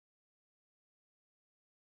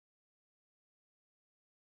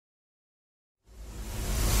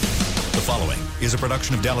is a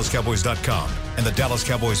production of DallasCowboys.com and the Dallas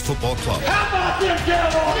Cowboys Football Club. How about them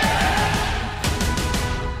Cowboys?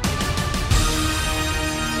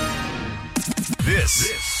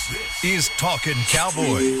 This is Talkin'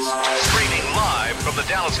 Cowboys. Streaming live from the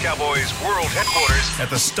Dallas Cowboys World Headquarters at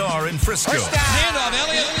the Star in Frisco. First down. Handoff.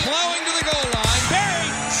 Elliott plowing to the goal line.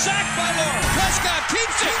 Buried. Sacked by Lawrence. Prescott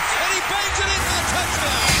keeps it, and he bangs it in for the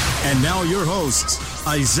touchdown. And now your hosts,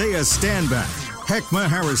 Isaiah Stanback, Heckma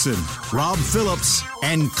Harrison, Rob Phillips,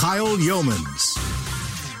 and Kyle Yeomans.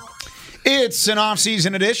 It's an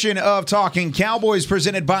off-season edition of Talking Cowboys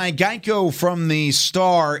presented by Geico from the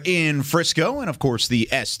Star in Frisco and, of course, the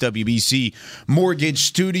SWBC Mortgage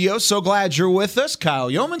Studio. So glad you're with us.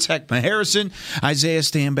 Kyle Yeomans, Heckma Harrison, Isaiah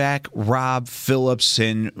Stanback, Rob Phillips.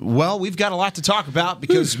 And, well, we've got a lot to talk about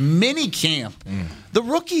because minicamp, the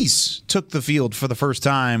rookies took the field for the first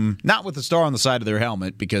time, not with the star on the side of their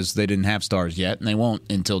helmet because they didn't have stars yet, and they won't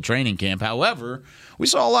until training camp. However, we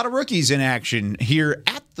saw a lot of rookies in action here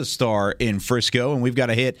at the Star in Frisco, and we've got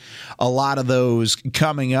to hit a lot of those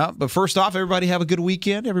coming up. But first off, everybody have a good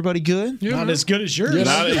weekend? Everybody good? Not as good as yours.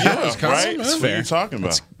 Not as yours, right? That's What fair. are you talking about?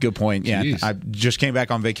 That's a good point. Yeah, Jeez. I just came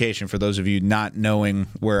back on vacation. For those of you not knowing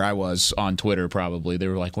where I was on Twitter, probably they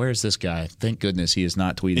were like, "Where's this guy?" Thank goodness he is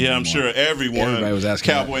not tweeting. Yeah, I'm anymore. sure Everybody was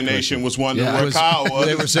asking Cowboy that Nation was wondering Yeah, where Kyle was.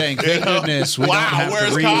 They were saying, "Thank goodness we don't have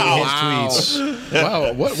where's to read Kyle? his tweets."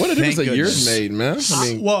 Wow, what a difference a year's goodness. made, man. I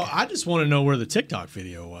mean, Well, I just want to know where the TikTok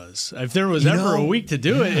video was. If there was ever a week to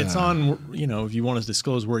do it, it's on, if you want to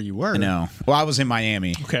disclose where you were. I know. Well, I was in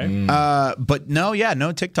Miami. Okay. But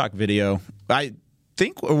no TikTok video. I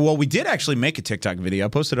think, well, we did actually make a TikTok video. I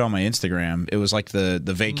posted it on my Instagram. It was like the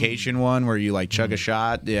vacation one where you like chug a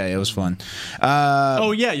shot. Yeah, it was fun.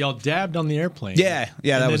 Oh, yeah, y'all dabbed on the airplane. Yeah,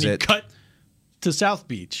 that and was then you it. cut to South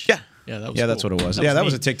Beach. Yeah. Yeah, that was Yeah, that's cool. what it was. That That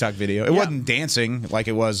was a neat. TikTok video. It wasn't dancing like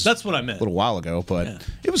it was. That's what I meant. A little while ago, but Yeah.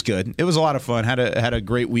 it was good. It was a lot of fun. Had a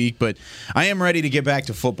great week, but I am ready to get back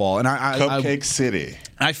to football. And Cupcake City.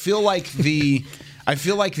 I feel like the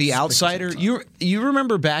outsider. You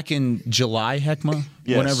remember back in July, Heckma,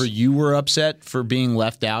 Yes. whenever you were upset for being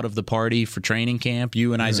left out of the party for training camp,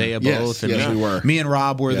 you and Isaiah Yes, both, and yes, we were. me and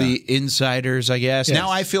Rob were the insiders, I guess. Yes. Now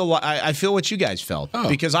I feel what you guys felt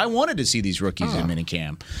because I wanted to see these rookies in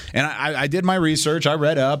minicamp, and I did my research. I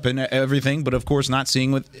read up and everything, but of course, not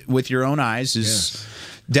seeing with your own eyes is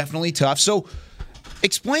definitely tough. So.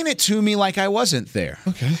 Explain it to me like I wasn't there.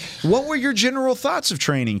 Okay. What were your general thoughts of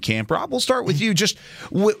training camp, Rob? We'll start with you. Just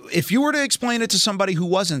if you were to explain it to somebody who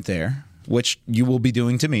wasn't there, which you will be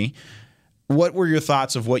doing to me, what were your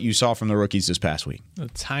thoughts of what you saw from the rookies this past week? A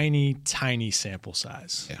tiny, tiny sample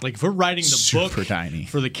size. Like if we're writing the Super book tiny.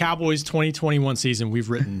 for the Cowboys 2021 season, we've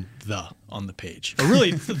written the on the page. Or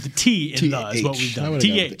really, the T in the is what we've I done. would've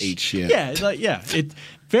gone TH. with the H, yeah. Yeah. It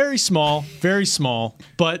very small,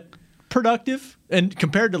 but productive. And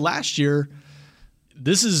compared to last year,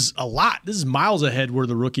 this is a lot. This is miles ahead where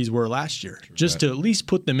the rookies were last year. Just to at least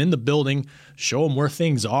put them in the building, show them where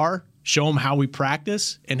things are, show them how we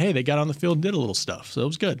practice, and hey, they got on the field and did a little stuff. So it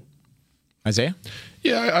was good. Isaiah?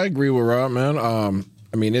 yeah, I agree with Rob, man.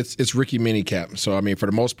 I mean, it's rookie minicamp. So, I mean, for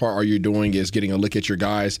the most part, all you're doing is getting a look at your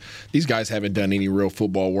guys. These guys haven't done any real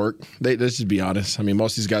football work. Let's just be honest. I mean,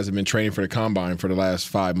 most of these guys have been training for the combine for the last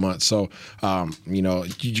 5 months. So, you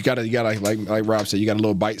gotta like Rob said, you got a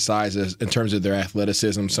little bite size in terms of their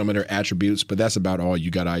athleticism, some of their attributes, but that's about all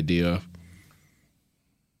you got an idea of.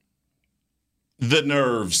 The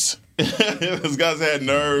nerves. Those guys had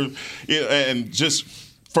nerve, and just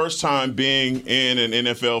first time being in an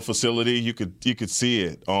NFL facility, you could see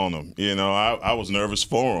it on them. I was nervous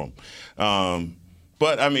for them,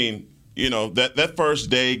 but I mean, that first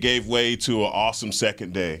day gave way to an awesome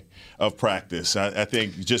second day of practice. I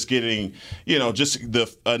think just getting, just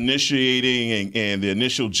the initiating and the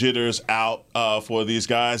initial jitters out for these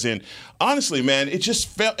guys, and honestly, man,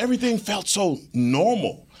 everything felt so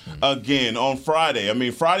normal. Again, on Friday. I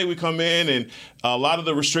mean, Friday we come in and a lot of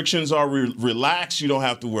the restrictions are relaxed. You don't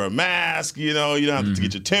have to wear a mask. You don't have to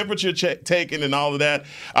get your temperature taken and all of that.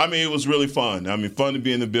 I mean, it was really fun. I mean, fun to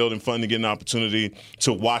be in the building, fun to get an opportunity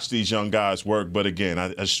to watch these young guys work. But again,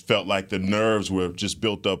 I just felt like the nerves were just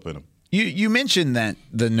built up in them. You mentioned that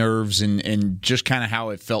the nerves and just kind of how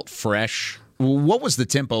it felt fresh. What was the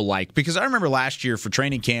tempo like? Because I remember last year for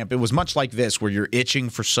training camp, it was much like this, where you're itching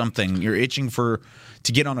for something. You're itching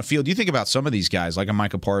to get on a field. You think about some of these guys, like a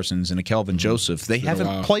Micah Parsons and a Kelvin Joseph. They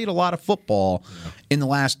haven't played a lot of football in the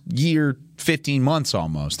last year, 15 months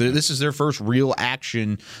almost. This is their first real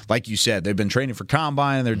action. Like you said, they've been training for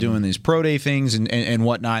combine, and they're doing these pro day things and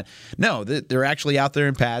whatnot. No, they're actually out there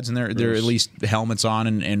in pads, and they're at least helmets on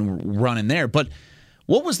and running there. But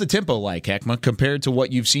What was the tempo like, Heckma, compared to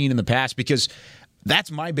what you've seen in the past? Because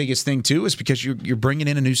that's my biggest thing, too, is because you're bringing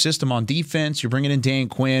in a new system on defense. You're bringing in Dan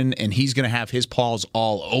Quinn, and he's going to have his paws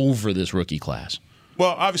all over this rookie class.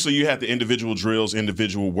 Well, obviously, you had the individual drills,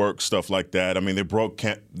 individual work, stuff like that. I mean, they broke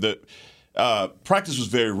practice was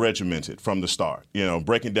very regimented from the start,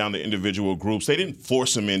 breaking down the individual groups. They didn't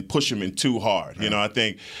force them in, push them in too hard. I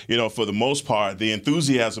think, for the most part, the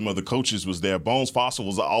enthusiasm of the coaches was there. Bones Fossil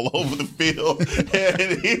was all over the field.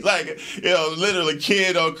 And he's like, literally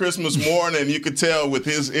kid on Christmas morning. You could tell with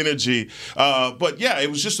his energy. But, yeah, it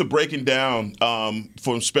was just a breaking down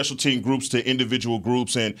from special team groups to individual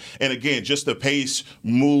groups. And again, just the pace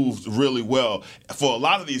moved really well. For a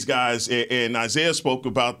lot of these guys, and Isaiah spoke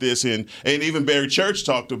about this, and even Barry Church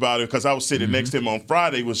talked about it because I was sitting next to him on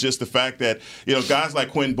Friday, was just the fact that, guys like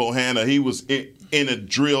Quinn Bohanna, he was in a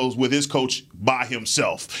drills with his coach by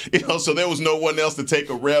himself, so there was no one else to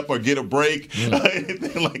take a rep or get a break,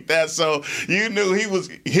 anything like that. So you knew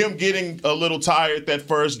him getting a little tired that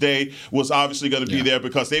first day was obviously going to be there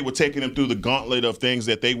because they were taking him through the gauntlet of things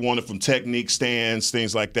that they wanted from technique, stands,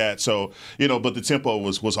 things like that. So, but the tempo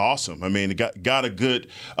was awesome. I mean, it got a good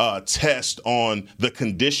test on the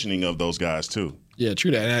conditioning of those guys too. Yeah,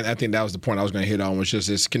 true that. And I think that was the point I was going to hit on, was just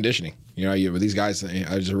this conditioning. These guys,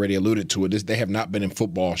 I just already alluded to it, they have not been in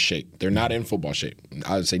football shape. They're not in football shape.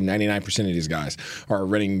 I would say 99% of these guys are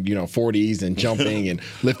running, 40s and jumping and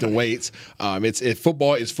lifting weights.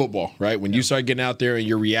 Football is football, right? When you start getting out there and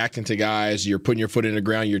you're reacting to guys, you're putting your foot in the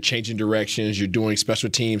ground, you're changing directions, you're doing special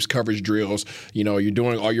teams coverage drills, you're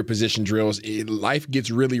doing all your position drills. Life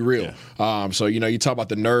gets really real. Yeah. So you talk about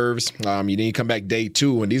the nerves. Then you come back day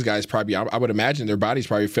 2, and these guys probably, I would imagine their bodies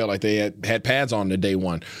probably felt like they had pads on the day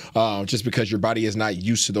 1. Just because your body is not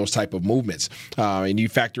used to those type of movements. And you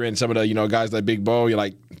factor in some of the, guys like Big Bo, you're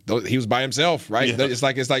like, he was by himself, right? Yeah. It's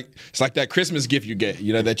like that Christmas gift you get,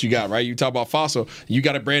 that you got, right? You talk about Fossil, you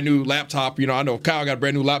got a brand new laptop. I know Kyle got a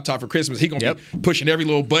brand new laptop for Christmas. He gonna be pushing every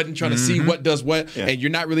little button, trying to see what does what, and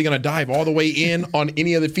you're not really gonna dive all the way in on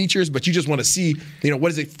any of the features, but you just want to see,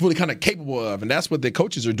 what is it fully kind of capable of, and that's what the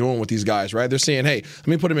coaches are doing with these guys, right? They're saying, hey, let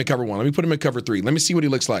me put him in cover 1, let me put him in cover 3, let me see what he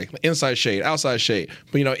looks like, inside shade, outside shade,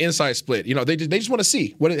 but inside split. They just want to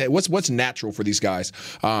see what's natural for these guys.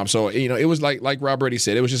 So it was like Rob already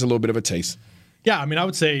said, it was just a little bit of a taste. Yeah, I mean, I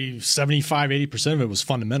would say 75-80% of it was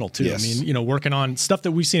fundamental too. Yes. I mean, working on stuff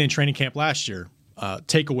that we've seen in training camp last year,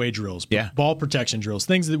 takeaway drills, ball protection drills,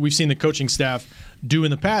 things that we've seen the coaching staff do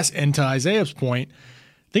in the past. And to Isaiah's point,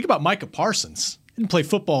 think about Micah Parsons. He didn't play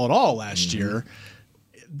football at all last year.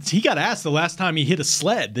 He got asked the last time he hit a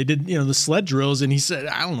sled. They did, the sled drills, and he said,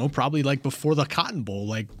 I don't know, probably like before the Cotton Bowl,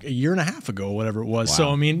 like a year and a half ago, whatever it was. Wow. So,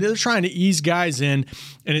 I mean, they're trying to ease guys in,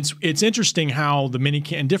 and it's interesting how the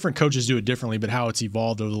and different coaches do it differently, but how it's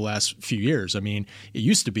evolved over the last few years. I mean, it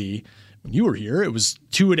used to be, when you were here, it was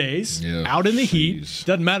 2-a-days, out in the heat.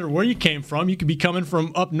 Doesn't matter where you came from. You could be coming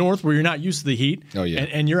from up north where you're not used to the heat,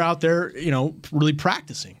 and you're out there, really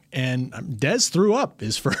practicing. And Dez threw up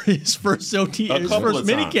his first OT, his first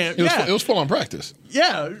minicamp. It was full on practice.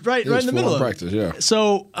 Yeah, right in the middle of practice. Yeah.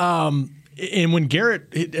 So, and when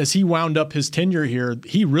Garrett, as he wound up his tenure here,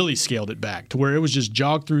 he really scaled it back to where it was just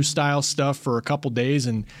jog through style stuff for a couple days,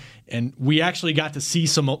 and we actually got to see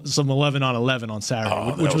some 11 on 11 on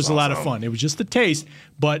Saturday, which was a lot of fun. It was just a taste,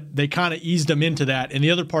 but they kind of eased them into that. And the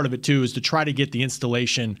other part of it, too, is to try to get the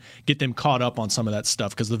installation, get them caught up on some of that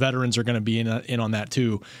stuff, because the veterans are going to be in on that,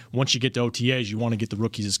 too. Once you get to OTAs, you want to get the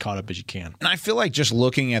rookies as caught up as you can. And I feel like just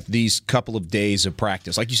looking at these couple of days of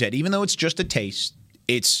practice, like you said, even though it's just a taste,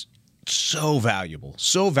 it's so valuable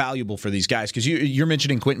for these guys, because you're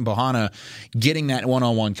mentioning Quinton Bohanna getting that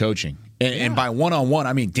one-on-one coaching. And by one-on-one,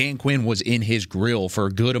 I mean Dan Quinn was in his grill for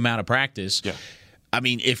a good amount of practice. Yeah. I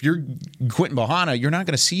mean, if you're Quinton Bohanna, you're not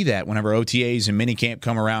going to see that whenever OTAs and minicamp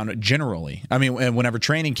come around generally. I mean, whenever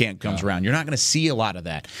training camp comes around, you're not going to see a lot of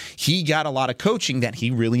that. He got a lot of coaching that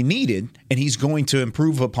he really needed, and he's going to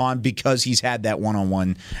improve upon because he's had that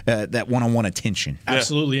one-on-one attention.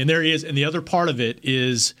 Absolutely, and there he is. And the other part of it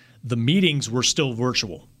is the meetings were still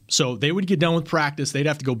virtual. So they would get done with practice. They'd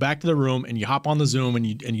have to go back to the room, and you hop on the Zoom, and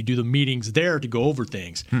you do the meetings there to go over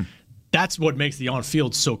things. That's what makes the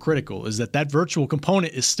on-field so critical, is that virtual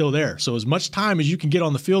component is still there. So as much time as you can get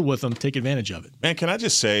on the field with them, take advantage of it. Man, can I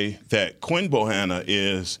just say that Quinn Bohanna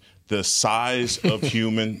is the size of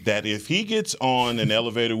human that if he gets on an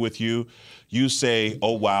elevator with you, you say,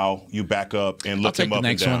 "Oh wow!" You back up and look him up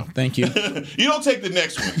and down. I'll take the next one. Thank you. You don't take the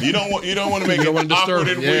next one. You don't want to make it awkward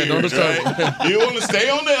and weird. Don't disturb. Right? You want to stay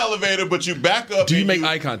on the elevator, but you back up. Do you make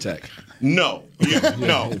eye contact? No.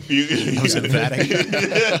 No. That was emphatic.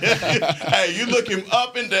 Hey, you look him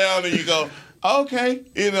up and down, and you go, Okay,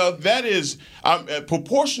 that is a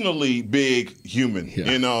proportionally big human.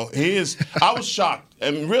 Yeah. He is. I was shocked.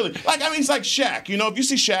 And really, he's like Shaq. If you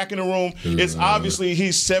see Shaq in the room, it's obviously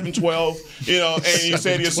he's 7'12", and you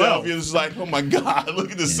say to yourself, you're just like, oh my God,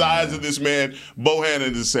 look at the size of this man.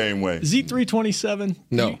 Bohannon the same way. Is he 327?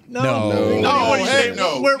 No. No. What do you think?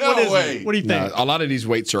 No. What No is way. it? What do you think? A lot of these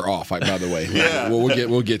weights are off, by the way. Yeah.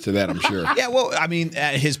 We'll get to that, I'm sure. Yeah, well, I mean,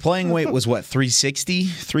 his playing weight was what, 360,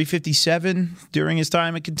 357 during his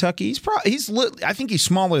time at Kentucky. I think he's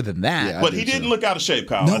smaller than that. Yeah. But he didn't look out of shape,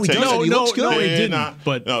 Kyle. No, I'll he tell you doesn't. that. He looks good. No, he Yeah, didn't.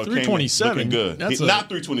 But came 327, looking good. not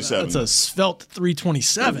 327. That's a svelte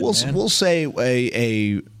 327. We'll say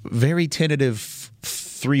a very tentative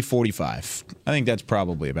 345. I think that's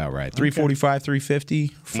probably about right. 345, 350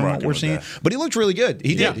 from what we're seeing. But he looked really good.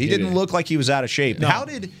 He did. He didn't look like he was out of shape. No. How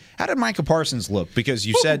did Micah Parsons look? Because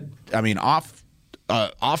you said, off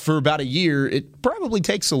for about a year, it probably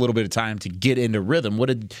takes a little bit of time to get into rhythm. What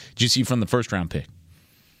did you see from the first round pick?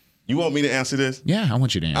 You want me to answer this? Yeah, I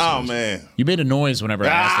want you to answer. Oh, this. man. You made a noise whenever I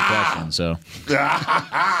asked the question, so.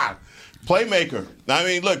 Playmaker. I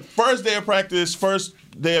mean, look, first day of practice, first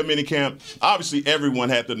day of minicamp, obviously everyone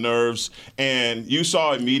had the nerves, and you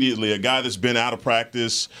saw immediately a guy that's been out of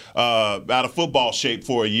practice, out of football shape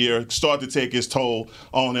for a year, start to take his toll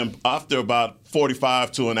on him after about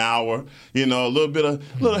 45 to an hour. A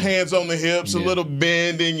little hands on the hips, a little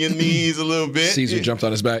bend in your knees a little bit. Caesar jumped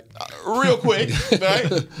on his back. Real quick, right?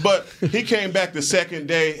 But he came back the second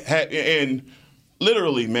day, and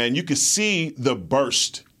literally, man, you could see the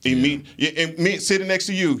burst. And me sitting next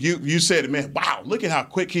to you said it, man. Wow, look at how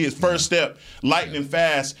quick he is. First step, lightning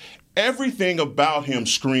fast. Everything about him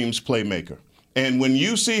screams playmaker. And when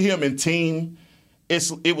you see him in team,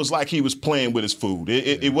 it was like he was playing with his food.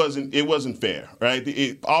 It wasn't fair, right?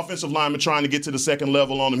 The offensive lineman trying to get to the second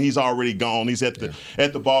level on him, he's already gone. He's at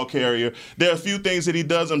the ball carrier. There are a few things that he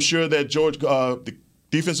does. I'm sure that the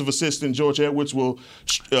defensive assistant George Edwards will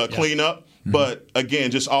clean up. Mm-hmm. But, again,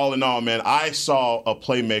 just all in all, man, I saw a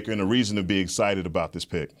playmaker and a reason to be excited about this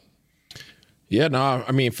pick. Yeah, no,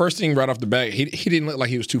 I mean, first thing right off the bat, he didn't look like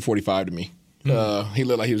he was 245 to me. He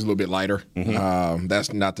looked like he was a little bit lighter. Mm-hmm.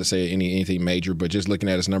 That's not to say anything major, but just looking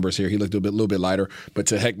at his numbers here, he looked a little bit lighter. But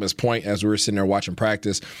to Heckman's point, as we were sitting there watching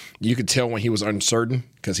practice, you could tell when he was uncertain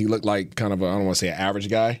because he looked like kind of I don't want to say an average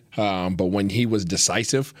guy, but when he was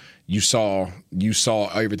decisive, you saw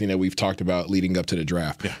everything that we've talked about leading up to the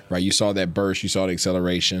draft, right? You saw that burst, you saw the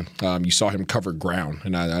acceleration, you saw him cover ground.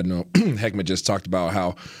 And I know Heckman just talked about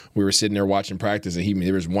how we were sitting there watching practice, and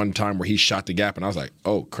there was one time where he shot the gap, and I was like,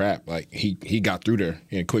 oh crap, like he got through there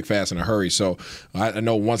in quick, fast, in a hurry. So I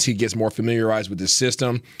know once he gets more familiarized with the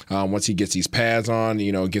system, once he gets these pads on,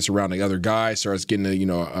 gets around the other guys, starts getting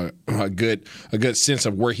a good sense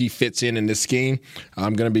of where he fits in this scheme.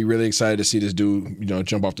 I'm going to be really excited to see this dude,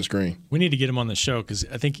 jump off the screen. We need to get him on the show because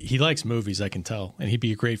I think he likes movies, I can tell, and he'd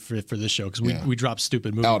be a great fit for this show because we drop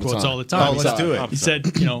stupid movie quotes all the time. Let's do it. He said,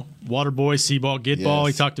 water boy, see ball, get ball.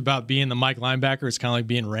 He talked about being the Mike linebacker. It's kind of like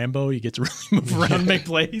being Rambo. You get to really move around and make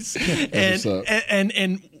plays.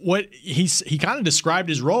 And what he kind of described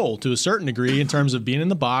his role to a certain degree in terms of being in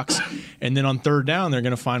the box, and then on third down they're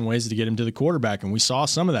going to find ways to get him to the quarterback, and we saw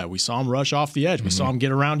some of that. We saw him rush off the edge. We saw him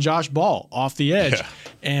get around Josh Ball off the edge,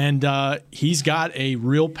 and he's got a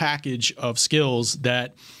real package of skills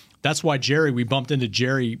that's why we bumped into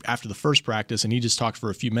Jerry after the first practice, and he just talked for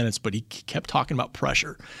a few minutes, but he kept talking about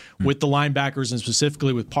pressure with the linebackers and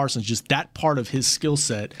specifically with Parsons. Just that part of his skill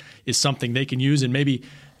set is something they can use and maybe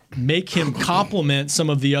make him complement some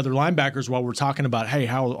of the other linebackers while we're talking about, hey,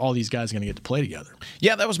 how are all these guys going to get to play together?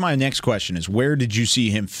 Yeah, that was my next question is where did you see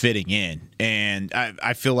him fitting in? And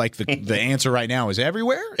I feel like the answer right now is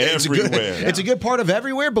everywhere. Everywhere. It's a good part of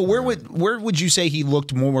everywhere, but where would you say he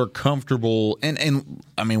looked more comfortable? And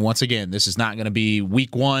I mean, once again, this is not going to be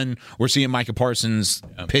week one. We're seeing Micah Parsons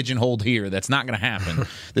pigeonholed here. That's not going to happen.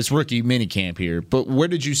 This rookie minicamp here. But where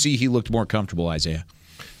did you see he looked more comfortable, Isaiah?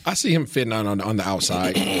 I see him fitting on the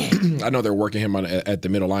outside. I know they're working him at the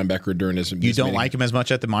middle linebacker during this. You don't like him as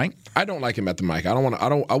much at the mic? I don't like him at the mic. I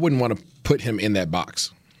wouldn't want to put him in that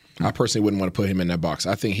box. I personally wouldn't want to put him in that box.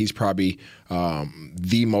 I think he's probably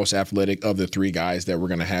the most athletic of the three guys that we're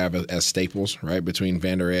going to have as staples, right, between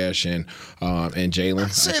Vander Esch and Jalen.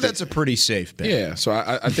 I'd say that's a pretty safe bet. Yeah, so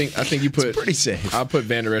I think you put it's pretty safe. I'll put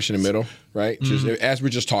Vander Esch in the middle, right? Just as we're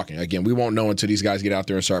just talking. Again, we won't know until these guys get out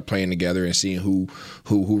there and start playing together and seeing who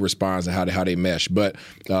responds and how they mesh. But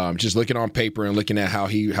just looking on paper and looking at how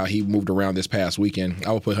he moved around this past weekend,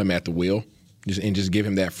 I would put him at the wheel. Just give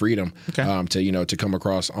him that freedom to come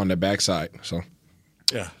across on the backside. So,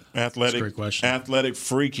 yeah, athletic, great question. Athletic,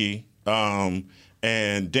 freaky,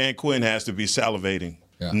 And Dan Quinn has to be salivating,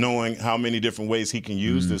 knowing how many different ways he can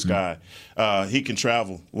use this guy. He can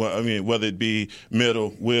travel. Well, I mean, whether it be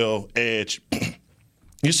middle, wheel, edge.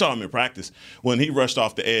 You saw him in practice. When he rushed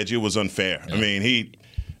off the edge, it was unfair. I mean,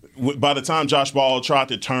 by the time Josh Ball tried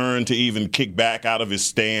to turn to even kick back out of his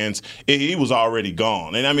stance, he was already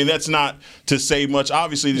gone. And, I mean, that's not to say much.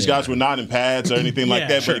 Obviously, these guys were not in pads or anything like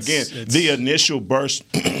that. But, again, the initial burst,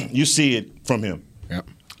 you see it from him. Yep.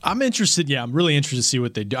 I'm interested. Yeah, I'm really interested to see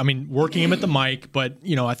what they do. I mean, working him at the mic, but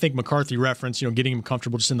I think McCarthy referenced, getting him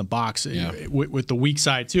comfortable just in the box with the weak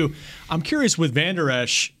side too. I'm curious with Van Der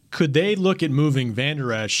Esch, could they look at moving Van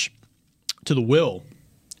Der Esch to the will,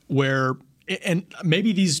 where and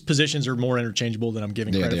maybe these positions are more interchangeable than I'm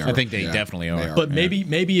giving credit for. I think they definitely are. But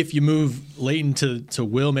maybe if you move Leighton to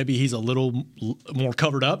Will, maybe he's a little more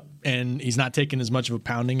covered up and he's not taking as much of a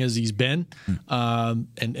pounding as he's been,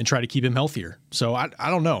 and try to keep him healthier. So I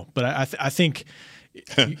don't know, but I think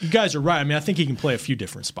you guys are right. I mean, I think he can play a few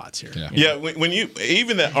different spots here. Yeah, when you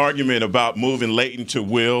even that argument about moving Leighton to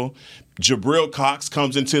Will, Jabril Cox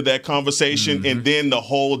comes into that conversation, and then the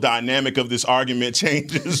whole dynamic of this argument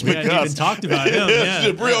changes. We hadn't even talked about him.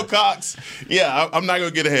 Jabril Cox. Yeah, I'm not going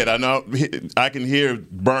to get ahead. I know I can hear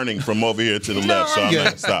burning from over here to the left, so I'm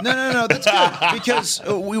going to stop. No, that's good because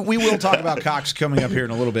we will talk about Cox coming up here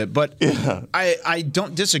in a little bit. But I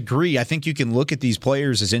don't disagree. I think you can look at these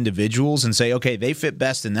players as individuals and say, okay, they fit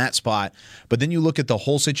best in that spot. But then you look at the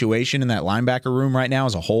whole situation in that linebacker room right now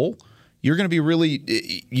as a whole. You're going to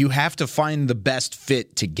be you have to find the best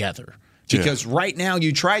fit together. Because right now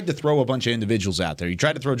you tried to throw a bunch of individuals out there. You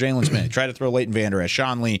tried to throw Jalen Smith, you tried to throw Leighton Vander Esch,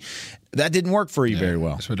 Sean Lee. That didn't work for you very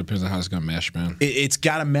well. So it depends on how it's going to mesh, man. It's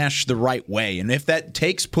got to mesh the right way. And if that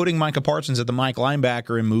takes putting Micah Parsons at the Mike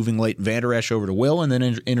linebacker and moving Leighton Vander Esch over to Will and then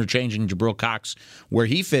interchanging Jabril Cox where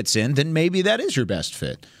he fits in, then maybe that is your best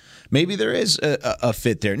fit. Maybe there is a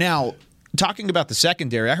fit there. Now, talking about the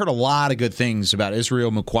secondary, I heard a lot of good things about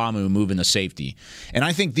Israel Mukuamu moving to safety. And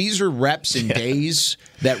I think these are reps and days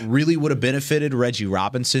that really would have benefited Reggie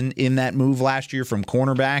Robinson in that move last year from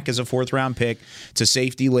cornerback as a fourth-round pick to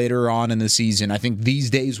safety later on in the season. I think these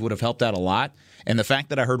days would have helped out a lot. And the fact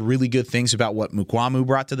that I heard really good things about what Mukuamu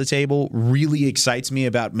brought to the table really excites me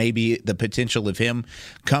about maybe the potential of him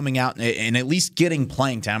coming out and at least getting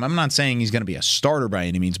playing time. I'm not saying he's going to be a starter by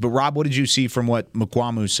any means, but Rob, what did you see from what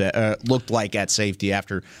Mukuamu looked like at safety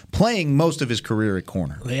after playing most of his career at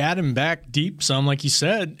corner? They had him back deep some, like you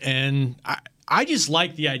said, and I just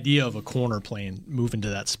like the idea of a corner moving to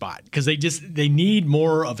that spot because they need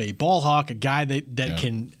more of a ball hawk, a guy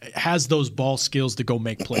that has those ball skills to go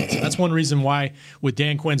make plays. And that's one reason why with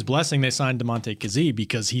Dan Quinn's blessing they signed DeMonte Kazee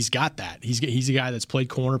because he's got that. He's a guy that's played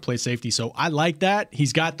corner, played safety. So I like that.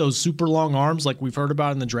 He's got those super long arms like we've heard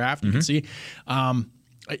about in the draft. You can see.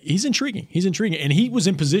 He's intriguing. And he was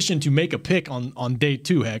in position to make a pick on day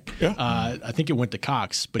 2. Heck, I think it went to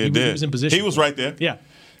Cox, but he was in position. He was right there. Yeah.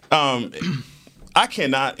 I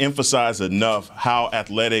cannot emphasize enough how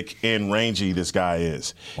athletic and rangy this guy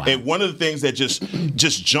is. Wow. And one of the things that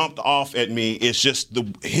just jumped off at me is just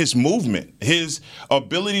his movement, his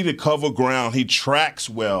ability to cover ground. He tracks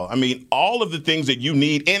well. I mean, all of the things that you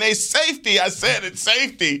need in a safety. I said it,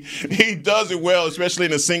 safety. He does it well, especially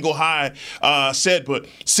in a single high set. But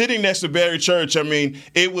sitting next to Barry Church, I mean,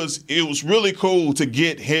 it was really cool to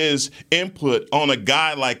get his input on a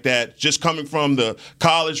guy like that, just coming from the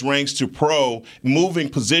college ranks to pro, moving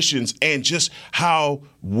positions, and just how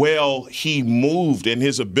well he moved and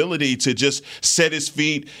his ability to just set his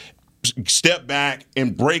feet, step back,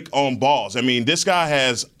 and break on balls. I mean, this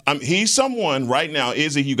guy he's someone right now,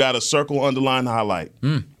 Izzy, you got a circle, underline, highlight.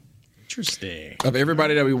 Interesting. Of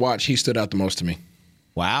everybody that we watch, he stood out the most to me.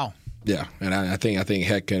 Wow. Yeah, and I think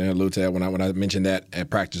Heck can allude to that when I mentioned that at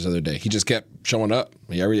practice the other day. He just kept showing up.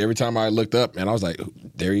 Every time I looked up, and I was like,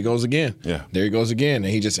 there he goes again. Yeah. There he goes again.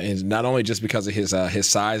 And and not only just because of his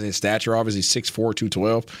size and his stature, obviously 6'4",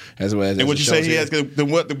 212. As and what you say he has the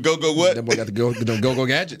go-go what? That boy got the go-go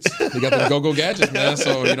gadgets. He got the go-go gadgets, man.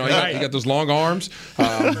 So, he got those long arms.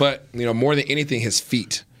 But, more than anything, his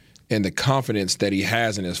feet. And the confidence that he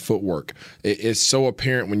has in his footwork. It's so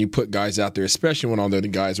apparent when you put guys out there, especially when all the other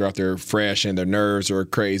guys are out there fresh and their nerves are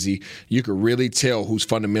crazy. You can really tell whose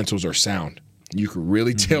fundamentals are sound. You could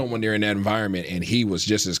really tell when they're in that environment, and he was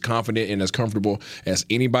just as confident and as comfortable as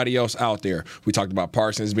anybody else out there. We talked about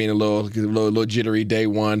Parsons being a little jittery day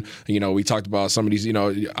one. We talked about some of these, we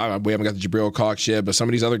haven't got the Jabril Cox yet, but some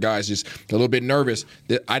of these other guys just a little bit nervous.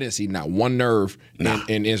 I didn't see not one nerve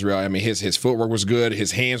in Israel. I mean, his footwork was good.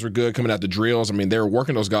 His hands were good coming out the drills. I mean, they were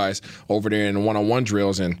working those guys over there in the one-on-one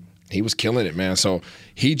drills, and he was killing it, man. So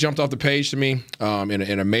he jumped off the page to me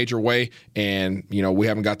in a major way, and we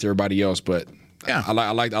haven't got to everybody else, but Yeah. I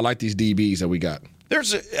like these DBs that we got.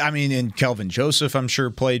 And Kelvin Joseph, I'm sure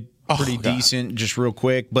played pretty decent. Just real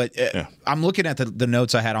quick, but I'm looking at the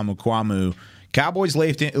notes I had on Mukuamu. Cowboys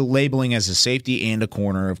labeling as a safety and a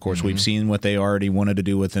corner. Of course, we've seen what they already wanted to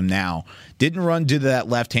do with him now. Didn't run due to that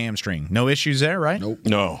left hamstring. No issues there, right? Nope.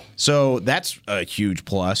 No. So that's a huge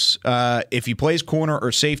plus. If he plays corner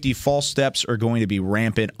or safety, false steps are going to be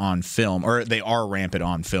rampant on film, or they are rampant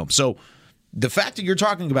on film. So the fact that you're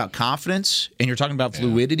talking about confidence and you're talking about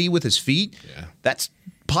fluidity with his feet, that's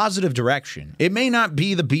positive direction. It may not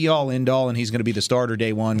be the be-all, end-all, and he's going to be the starter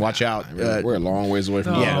day one. Watch out. We're a long ways away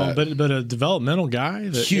from that. But a developmental guy.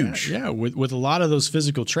 Huge. Yeah, with a lot of those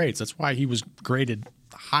physical traits. That's why he was graded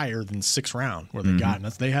higher than 6th round where they got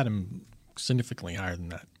him. They had him significantly higher than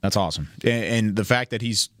that. That's awesome. And the fact that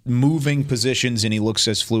he's moving positions and he looks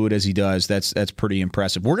as fluid as he does, that's pretty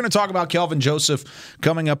impressive. We're going to talk about Kelvin Joseph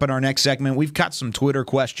coming up in our next segment. We've got some Twitter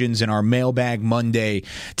questions in our Mailbag Monday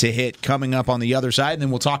to hit coming up on the other side, and then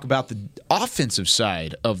we'll talk about the offensive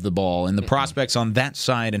side of the ball and the prospects on that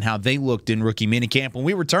side and how they looked in rookie minicamp when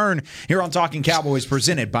we return here on Talking Cowboys,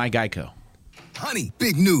 presented by Geico. Honey,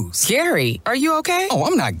 big news. Gary, are you okay? Oh,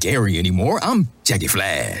 I'm not Gary anymore. I'm Jackie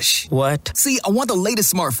Flash. What? See, I want the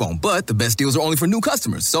latest smartphone, but the best deals are only for new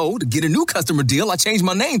customers. So, to get a new customer deal, I changed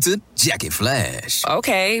my name to Jackie Flash.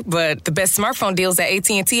 Okay, but the best smartphone deals at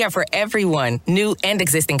AT&T are for everyone, new and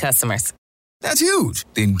existing customers. That's huge.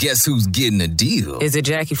 Then guess who's getting a deal? Is it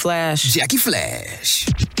Jackie Flash? Jackie Flash.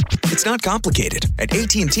 It's not complicated. At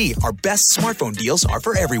AT&T, our best smartphone deals are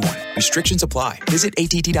for everyone. Restrictions apply. Visit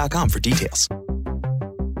AT&T.com for details.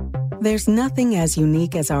 There's nothing as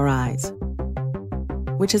unique as our eyes,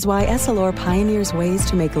 which is why Essilor pioneers ways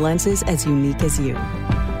to make lenses as unique as you.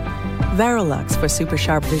 Verilux for super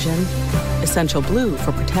sharp vision, Essential Blue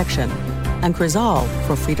for protection, and Crizal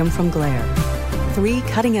for freedom from glare. 3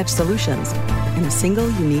 cutting-edge solutions in a single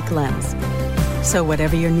unique lens. So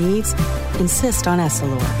whatever your needs, insist on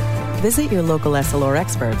Essilor. Visit your local Essilor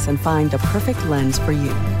experts and find the perfect lens for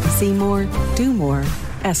you. See more, do more,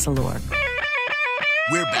 Essilor.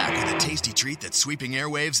 We're back with a tasty treat that's sweeping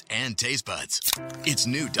airwaves and taste buds. It's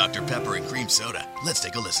new Dr. Pepper and Cream Soda. Let's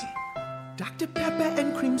take a listen. Dr. Pepper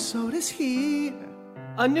and Cream Soda's here.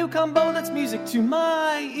 A new combo that's music to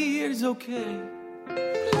my ears, okay.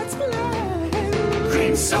 Let's play.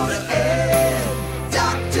 Cream Soda and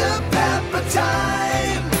Dr. Pepper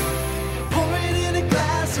time. Pour it in a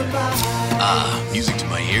glass of ice. Music to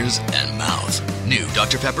my ears and mouth. New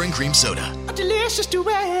Dr. Pepper and Cream Soda. A delicious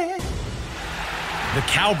duet. The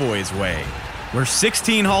Cowboys way, where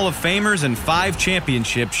 16 Hall of Famers and 5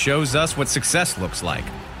 championships shows us what success looks like.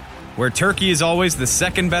 Where turkey is always the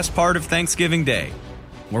second best part of Thanksgiving Day.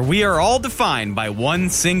 Where we are all defined by one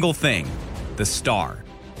single thing, the star.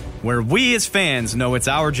 Where we as fans know it's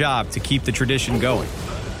our job to keep the tradition going.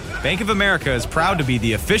 Bank of America is proud to be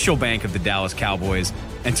the official bank of the Dallas Cowboys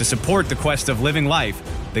and to support the quest of living life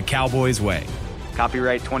the Cowboys way.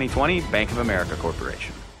 Copyright 2020, Bank of America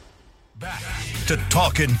Corporation. Back to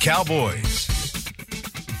Talking Cowboys.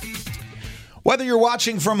 Whether you're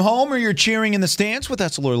watching from home or you're cheering in the stands with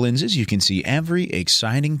Essilor lenses, you can see every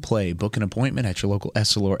exciting play. Book an appointment at your local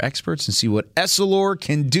Essilor experts and see what Essilor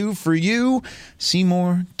can do for you. See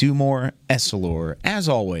more, do more, Essilor. As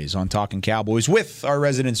always, on Talking Cowboys with our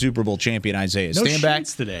resident Super Bowl champion, Isaiah. No Stand back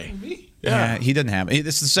shades today. Yeah, he doesn't have it.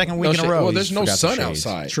 This is the second week in a row. Well, there's no sun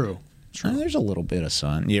outside. True. There's a little bit of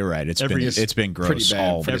sun. You're right. It's been gross. Pretty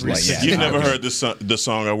bad. All You never heard the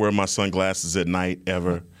song "I Wear My Sunglasses at Night"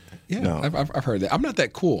 ever? Yeah, no. I've heard that. I'm not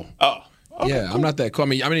that cool. Oh. Okay, yeah, cool. I'm not that cool. I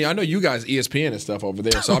mean, I know you guys ESPN and stuff over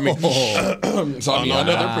there. So I mean, I know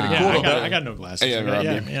they're pretty cool. I got no glasses. Yeah,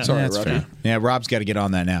 Robbie. Yeah. Sorry, that's Robbie. fair. Yeah, Rob's got to get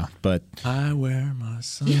on that now. But I wear my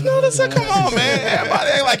sunglasses. You know this? Come on, man. Everybody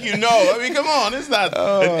act like you know. I mean, come on. It's not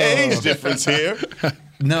an age difference here.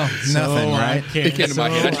 No, nothing, right? It came to my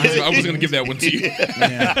head. I was going to give that one to you.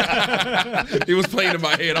 Yeah. It was playing in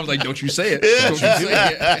my head. I was like, don't you say it. Don't you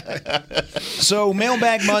say it. So,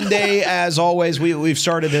 Mailbag Monday, as always, we've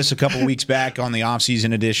started this a couple weeks back on the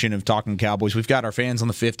off-season edition of Talking Cowboys. We've got our fans on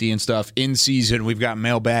the 50 and stuff in season. We've got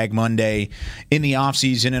Mailbag Monday in the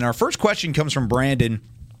off-season. And our first question comes from Brandon.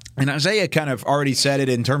 And Isaiah kind of already said it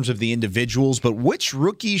in terms of the individuals, but which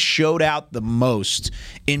rookie showed out the most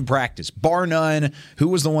in practice? Bar none. Who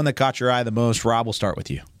was the one that caught your eye the most? Rob, we'll start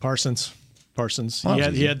with you. Parsons.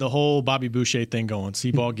 Well, He had the whole Bobby Boucher thing going.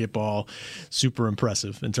 See ball, get ball. Super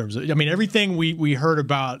impressive in terms of, everything we heard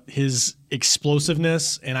about his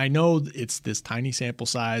explosiveness. And I know it's this tiny sample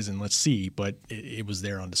size, and let's see, but it was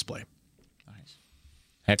there on display.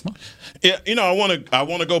 Heckma? Yeah, I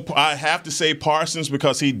want to go. I have to say Parsons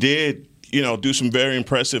because he did, do some very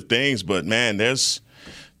impressive things. But man, there's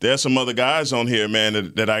some other guys on here,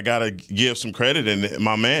 man, that I gotta give some credit. And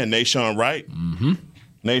my man, Nahshon Wright. Mm-hmm.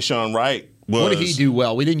 Nahshon Wright was. What did he do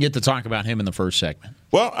well? We didn't get to talk about him in the first segment.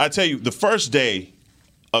 Well, I tell you, the first day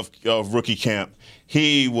of rookie camp,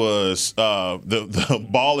 he was the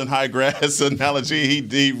ball in high grass analogy.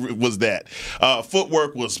 He was that.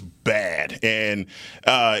 Footwork was bad, and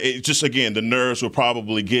it just, again, the nerves were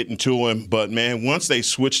probably getting to him. But man, once they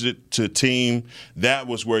switched it to team, that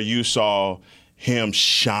was where you saw him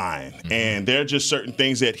shine. Mm-hmm. And there are just certain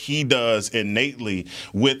things that he does innately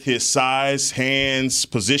with his size, hands,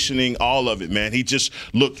 positioning, all of it, man. He just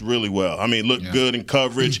looked really well. I mean, looked good in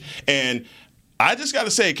coverage. And I just got to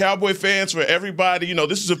say, Cowboy fans, for everybody,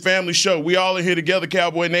 this is a family show. We all are here together,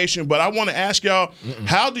 Cowboy Nation. But I want to ask y'all,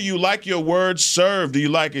 how do you like your words served? Do you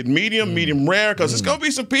like it medium, medium rare? Because there's going to be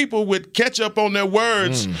some people with ketchup on their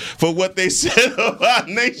words for what they said about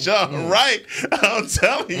Nahshon Wright. I'm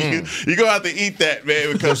telling you, you're going to have to eat that,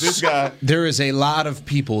 man, because this guy. There is a lot of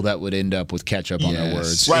people that would end up with ketchup on their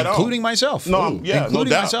words, right, including myself. No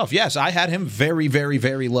myself. Yes, I had him very, very,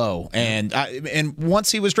 very low. And once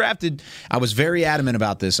he was drafted, I was very adamant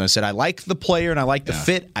about this. And I said, I like the player and I like the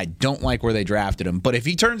fit. I don't like where they drafted him. But if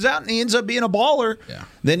he turns out and he ends up being a baller,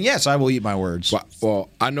 then yes, I will eat my words. Well,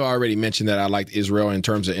 I know I already mentioned that I liked Israel in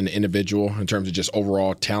terms of an individual, in terms of just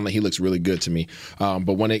overall talent. He looks really good to me.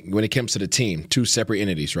 But when it comes to the team, two separate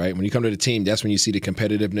entities, right? When you come to the team, that's when you see the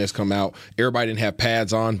competitiveness come out. Everybody didn't have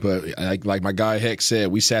pads on, but like my guy Heck said,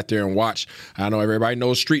 we sat there and watched. I know everybody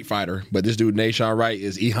knows Street Fighter, but this dude Nahshon Wright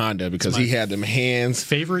is E Honda because he had them hands.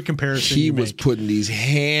 Favorite comparison. He was putting these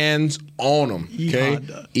hands on him. Okay,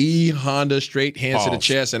 E Honda, straight hands to the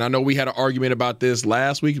chest. And I know we had an argument about this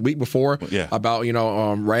last week before, about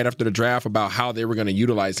right after the draft, about how they were going to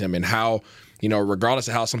utilize him and how, regardless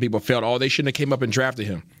of how some people felt, they shouldn't have came up and drafted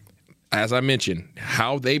him. As I mentioned,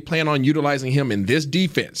 how they plan on utilizing him in this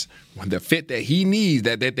defense, the fit that he needs,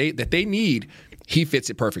 that they need. He fits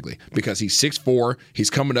it perfectly because he's 6'4", he's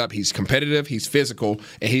coming up, he's competitive, he's physical,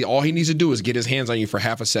 and all he needs to do is get his hands on you for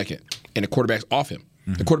half a second, and the quarterback's off him.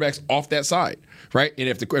 Mm-hmm. The quarterback's off that side, right? And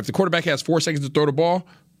if the quarterback has 4 seconds to throw the ball,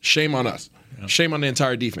 shame on us. Yeah. Shame on the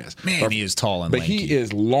entire defense. Man, he is tall and lanky. But he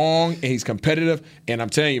is long, and he's competitive, and I'm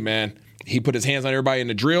telling you, man, he put his hands on everybody in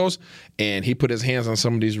the drills, and he put his hands on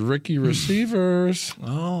some of these rookie receivers.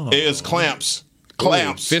 It was clamps.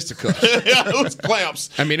 Clamps. Fisticuffs. It was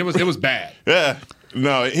clamps. I mean, it was bad. Yeah.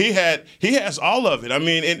 No, he has all of it. I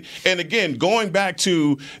mean, and again, going back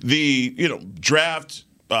to the draft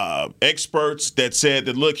experts that said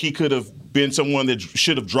that, look, he could have been someone that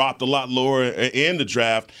should have dropped a lot lower in the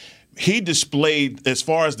draft. He displayed, as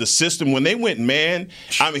far as the system, when they went man,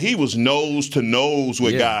 I mean, he was nose to nose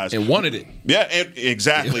with guys. And wanted it. Yeah,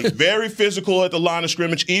 exactly. Very physical at the line of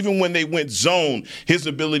scrimmage. Even when they went zone, his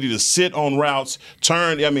ability to sit on routes,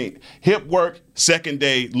 hip work, second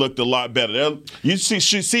day looked a lot better. You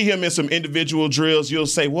should see him in some individual drills. You'll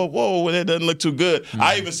say, whoa, that doesn't look too good. Mm-hmm.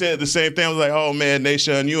 I even said the same thing. I was like, oh, man,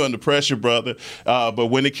 Nahshon, you under pressure, brother. But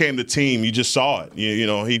when it came to team, you just saw it.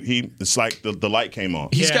 It's like the light came on.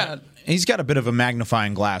 He's got a bit of a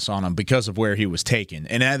magnifying glass on him because of where he was taken.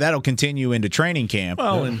 And that'll continue into training camp.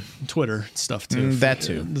 Well, and Twitter stuff, too. That,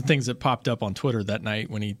 too. The things that popped up on Twitter that night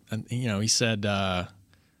when he said, I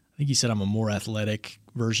think he said, I'm a more athletic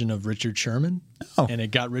version of Richard Sherman. Oh. And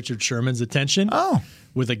it got Richard Sherman's attention. Oh.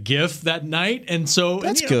 With a GIF that night. And so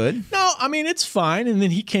that's good. No, I mean, it's fine. And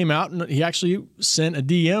then he came out and he actually sent a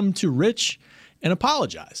DM to Rich and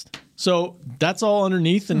apologized. So that's all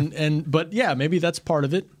underneath. But yeah, maybe that's part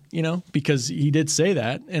of it. Because he did say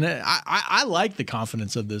that. And I like the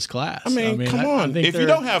confidence of this class. I mean come on. If you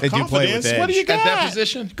don't have confidence, what do you got? At that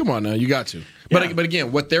position? Come on now, you got to. But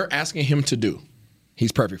again, what they're asking him to do,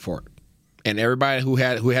 he's perfect for it. And everybody who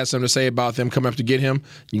has something to say about them coming up to get him,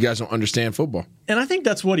 you guys don't understand football. And I think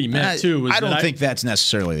that's what he meant, too. I don't think that's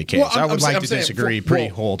necessarily the case. Well, I would like to disagree pretty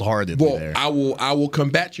wholeheartedly there. I will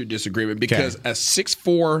combat your disagreement because a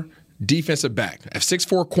 6'4" defensive back, a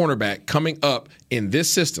 6'4" cornerback coming up in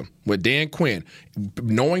this system with Dan Quinn,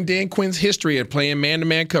 knowing Dan Quinn's history of playing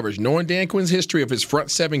man-to-man coverage, knowing Dan Quinn's history of his front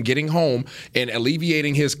seven getting home and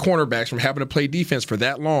alleviating his cornerbacks from having to play defense for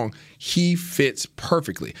that long, he fits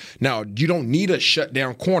perfectly. Now, you don't need a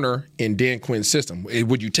shutdown corner in Dan Quinn's system.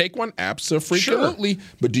 Would you take one? Absolutely. Sure.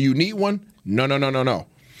 But do you need one? No.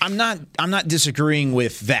 I'm not disagreeing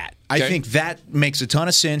with that. Okay. I think that makes a ton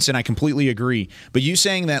of sense, and I completely agree. But you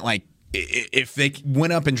saying that, like, if they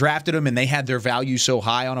went up and drafted him and they had their value so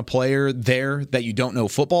high on a player there that you don't know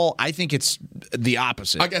football, I think it's the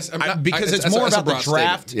opposite. I guess because it's more about the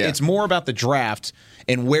draft. Yeah. It's more about the draft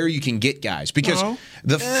and where you can get guys. Because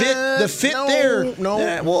the fit there.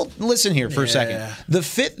 Well, listen here for a second. The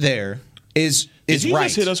fit there is Did you right.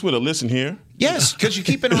 just hit us with a listen here? Yes, because you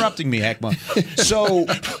keep interrupting me, Heckma. So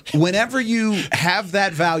whenever you have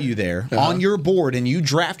that value there on your board and you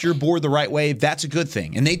draft your board the right way, that's a good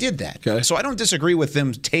thing. And they did that. Okay. So I don't disagree with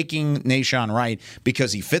them taking Nahshon Wright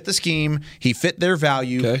because he fit the scheme, he fit their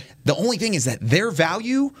value. Okay. The only thing is that their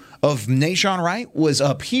value of Nahshon Wright was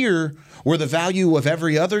up here where the value of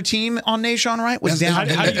every other team on Nahshon Wright was down.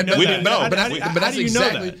 How do you know we that? didn't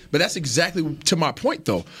know. But that's exactly to my point,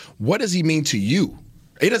 though. What does he mean to you?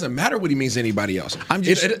 It doesn't matter what he means to anybody else.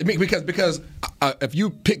 Because if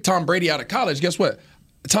you pick Tom Brady out of college, guess what?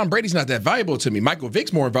 Tom Brady's not that valuable to me. Michael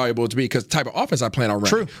Vick's more valuable to me because the type of offense I plan on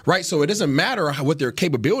running. True. Right? So it doesn't matter what their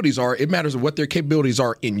capabilities are. It matters what their capabilities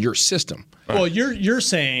are in your system. Well, you're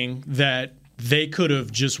saying that they could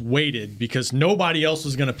have just waited because nobody else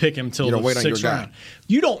was going to pick him till the sixth round.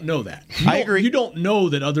 You don't know that. I agree. You don't know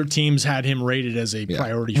that other teams had him rated as a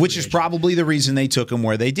priority. Which is probably the reason they took him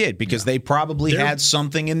where they did, because they probably had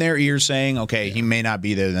something in their ear saying, okay, he may not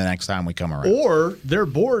be there the next time we come around. Or their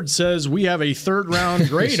board says we have a third-round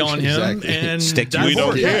grade on him, and stick to we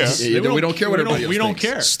don't care. We don't care what everybody else We don't thinks.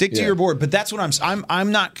 care. Stick to your board. But that's what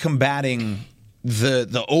I'm not combating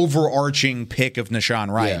the overarching pick of Nahshon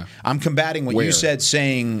Wright. Yeah. I'm combating what you said,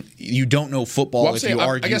 saying you don't know football if you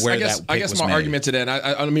argue where that pick I guess was my made. argument to that,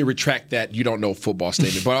 let me retract that you don't know football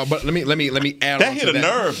statement. But let me add that on hit to a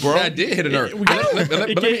nerve, bro. That did hit a nerve. Let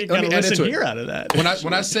me add into it. Out of that.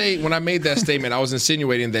 When I made that statement, I was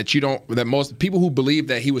insinuating that most people who believe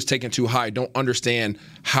that he was taken too high don't understand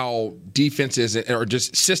how defenses or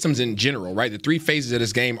just systems in general, right? The three phases of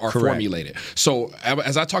this game are formulated. So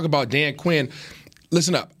as I talk about Dan Quinn,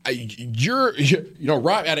 listen up.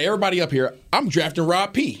 Rob, out of everybody up here, I'm drafting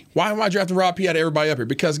Rob P. Why am I drafting Rob P out of everybody up here?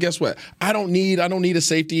 Because guess what? I don't need a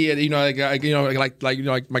safety,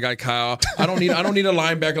 like my guy Kyle. I don't need a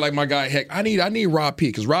linebacker like my guy Heck. I need Rob P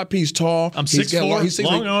because Rob P's tall. I'm 6'4",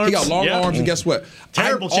 long arms. He got long arms, and guess what?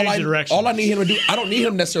 Terrible change of direction. All I need him to do, I don't need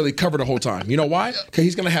him necessarily cover the whole time. You know why? Because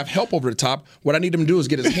he's going to have help over the top. What I need him to do is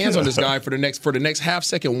get his hands on this guy for the next half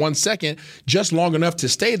second, 1 second, just long enough to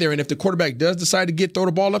stay there. And if the quarterback does decide to throw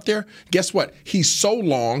the ball up there, guess what? He's so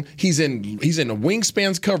long. He's in a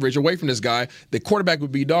wingspan's coverage away from this guy. The quarterback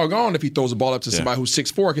would be doggone if he throws the ball up to somebody who's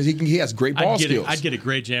 6'4" because he has great ball skills. I'd get a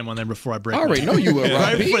great jam on there before I break. I already know you would,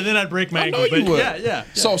 Rob. But then I'd break my ankle. You would. Yeah.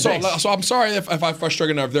 So I'm sorry if I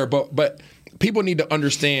frustrated enough there, but people need to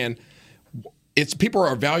understand. People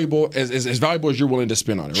are valuable as valuable as you're willing to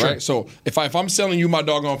spend on it, right? So if I'm selling you my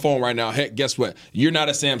doggone phone right now, heck, guess what? You're not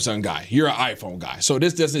a Samsung guy. You're an iPhone guy. So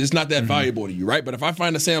it's not that valuable to you, right? But if I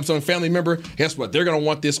find a Samsung family member, guess what? They're gonna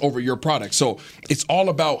want this over your product. So it's all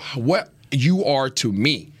about what you are to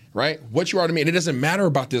me. Right? What you are to me. And it doesn't matter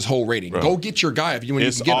about this whole rating. Go get your guy if you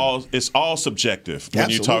want to get him. It's all subjective when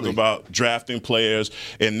you talk about drafting players.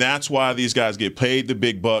 And that's why these guys get paid the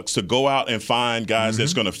big bucks to go out and find guys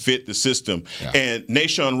that's going to fit the system. Yeah. And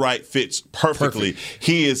Nahshon Wright fits perfectly.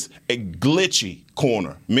 He is a glitchy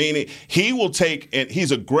corner, meaning he will take, and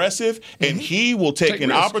he's aggressive, and he will take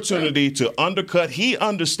an opportunity to undercut. He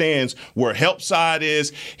understands where help side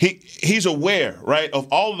is. He's aware, right, of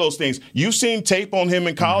all of those things. You've seen tape on him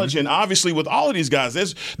in college, and obviously with all of these guys,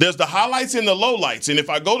 there's the highlights and the lowlights. And if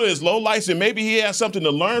I go to his lowlights, and maybe he has something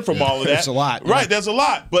to learn from all of that. There's a lot. Right, there's a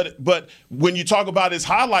lot. But when you talk about his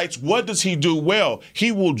highlights, what does he do well?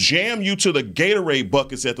 He will jam you to the Gatorade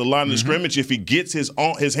buckets at the line of scrimmage if he gets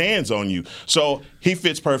his hands on you. So he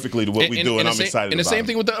fits perfectly to what we do, and I'm excited about it. And the same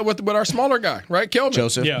thing with our smaller guy, right? Kelvin.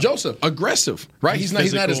 Joseph. Aggressive, right? He's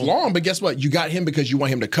not as long, but guess what? You got him because you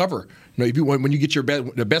want him to cover. When you get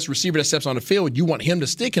the best receiver that steps on the field, you want him to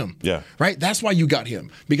stick him. Yeah. Right? That's why you got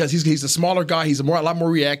him. Because he's a smaller guy, he's a lot more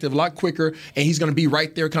reactive, a lot quicker, and he's going to be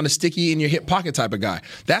right there kind of sticky in your hip pocket type of guy.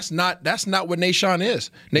 That's not what Nahshon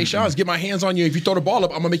is. Nahshon is get my hands on you. If you throw the ball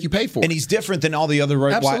up, I'm going to make you pay for it. And he's different than all the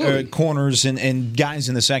other corners and guys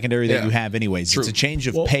in the secondary that you have anyways. True. It's a change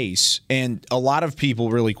of pace. And a lot of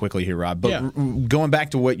people, really quickly here, Rob, but going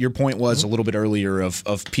back to what your point was a little bit earlier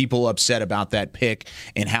of people upset about that pick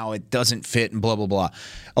and how it doesn't fit and blah, blah, blah.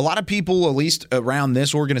 A lot of people, at least around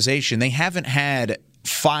this organization, they haven't had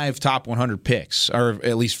 5 top 100 picks, or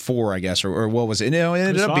at least 4, I guess, or what was it? No, it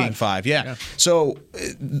ended up being 5. Yeah. So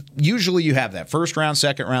usually you have that first round,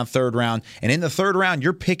 second round, third round, and in the third round,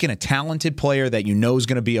 you're picking a talented player that you know is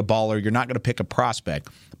going to be a baller. You're not going to pick a prospect.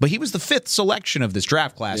 But he was the 5th selection of this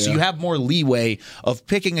draft class, so you have more leeway of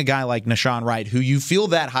picking a guy like Nahshon Wright, who you feel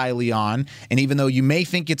that highly on, and even though you may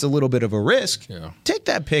think it's a little bit of a risk, take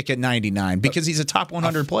that pick at 99 because he's a top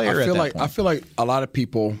 100 player. I feel like a lot of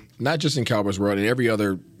people, not just in Cowboys world, in every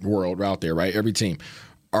other world out there, right? Every team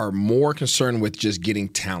are more concerned with just getting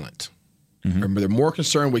talent. Mm-hmm. They're more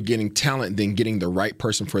concerned with getting talent than getting the right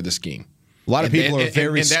person for the scheme. A lot of people are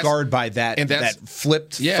very scarred by that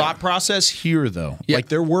flipped thought process here, though. Yeah. Like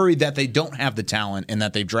they're worried that they don't have the talent and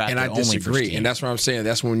that they've drafted only for scheme. And I disagree. And that's what I'm saying.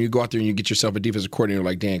 That's when you go out there and you get yourself a defensive coordinator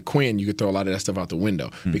like Dan Quinn, you could throw a lot of that stuff out the window.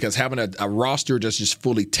 Because having a roster that's just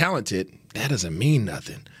fully talented, that doesn't mean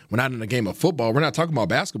nothing. We're not in a game of football. We're not talking about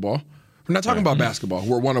basketball. We're not talking about basketball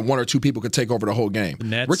where one or two people could take over the whole game.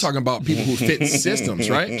 We're talking about people who fit systems,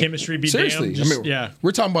 right? Chemistry be seriously. damned.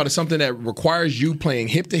 We're talking about something that requires you playing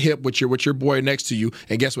hip to hip with your boy next to you.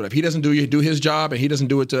 And guess what? If he doesn't do his job and he doesn't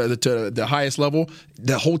do it to the highest level,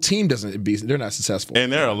 the whole team they're not successful. And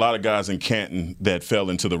there are a lot of guys in Canton that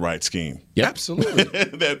fell into the right scheme. Yep. Absolutely.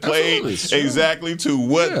 That played exactly to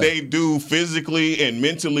what they do physically and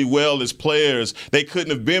mentally well as players. They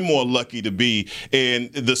couldn't have been more lucky to be in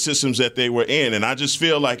the systems that they were in. And I just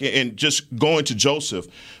feel like, and just going to Joseph,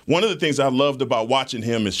 one of the things I loved about watching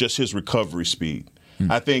him is just his recovery speed.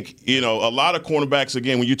 I think, a lot of cornerbacks,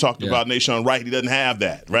 again, when you talked about Nahshon Wright, he doesn't have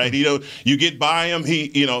that, right? You get by him,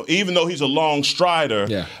 even though he's a long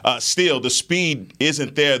strider, still the speed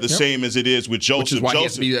isn't there the same as it is with Joseph. Which is why he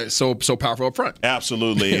has to be so powerful up front.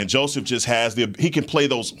 Absolutely. And Joseph just has he can play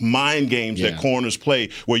those mind games that corners play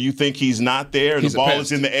where you think he's not there and the ball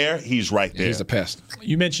is in the air, he's right there. He's a pest.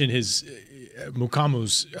 You mentioned his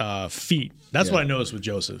Mukamu's feet. That's what I noticed with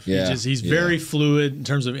Joseph. Yeah. He's very fluid in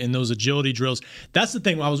terms of in those agility drills. That's the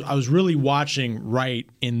thing. I was really watching Wright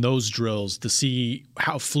in those drills to see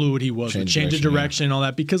how fluid he was with change of direction and all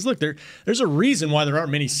that. Because look, there's a reason why there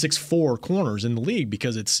aren't many 6'4" corners in the league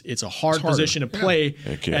because it's a hard position to play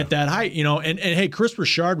at that height. And hey, Chris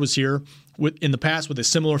Richard was here in the past with a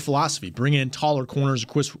similar philosophy. Bring in taller corners,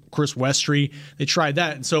 Chris Westry. They tried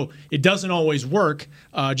that. And so it doesn't always work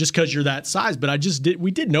just because you're that size. But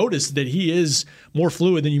we did notice that he is more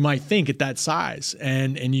fluid than you might think at that size.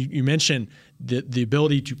 And you mentioned the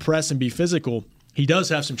ability to press and be physical. He does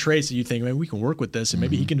have some traits that you think, man, we can work with this, and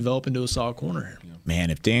maybe he can develop into a solid corner here. Man,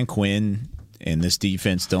 if Dan Quinn and this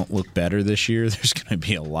defense don't look better this year, there's going to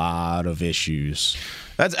be a lot of issues.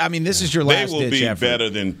 This is your last ditch effort. They will be better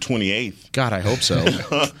than 28th. God, I hope so.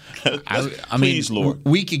 Please, Lord.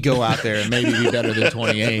 We could go out there and maybe be better than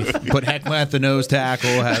 28th. Put Heckma at the nose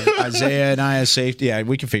tackle, have Isaiah and I as safety. Yeah,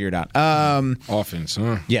 we can figure it out. Offense.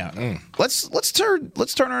 Yeah. Let's turn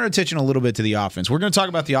our attention a little bit to the offense. We're going to talk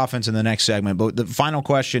about the offense in the next segment, but the final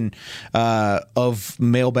question of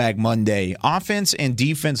Mailbag Monday: offense and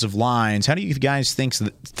defensive lines. How do you guys think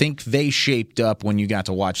they shaped up when you got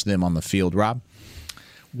to watch them on the field, Rob?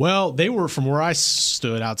 Well, they were, from where I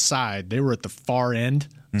stood outside, they were at the far end.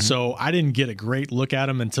 Mm-hmm. So I didn't get a great look at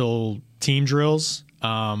them until team drills.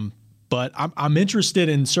 But I'm interested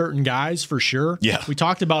in certain guys for sure. Yeah. We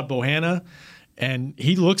talked about Bohanna, and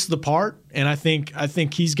he looks the part. And I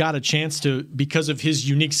think he's got a chance to, because of his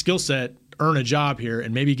unique skill set, earn a job here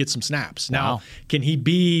and maybe get some snaps. Now, can he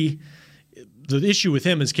be – the issue with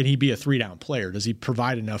him is, can he be a 3-down player? Does he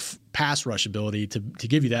provide enough pass rush ability to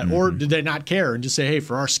give you that? Mm-hmm. Or do they not care and just say, hey,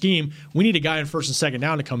 for our scheme, we need a guy in first and second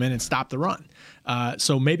down to come in and stop the run?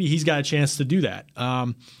 So maybe he's got a chance to do that.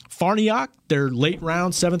 Farniok, their late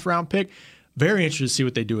round, 7th round pick, very interested to see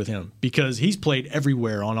what they do with him because he's played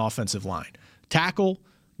everywhere on offensive line. Tackle,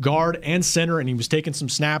 guard, and center, and he was taking some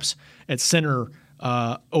snaps at center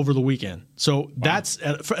over the weekend. So that's,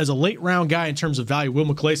 as a late round guy in terms of value, Will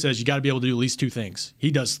McClay says you got to be able to do at least 2 things.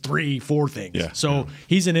 He does 3, 4 things. Yeah. So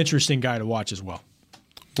he's an interesting guy to watch as well.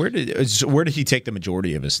 Where did he take the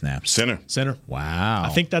majority of his snaps? Center. Wow. I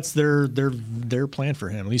think that's their plan for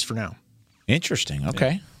him, at least for now. Interesting.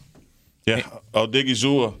 Okay. Yeah.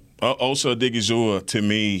 Odigizua. Osa Odigizua, to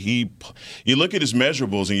me, you look at his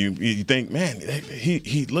measurables and you think, man,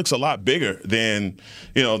 he looks a lot bigger than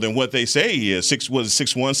what they say he is. 6'1",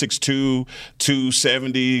 6'2",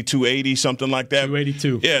 270, 280, something like that.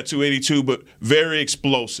 282. Yeah, 282, but very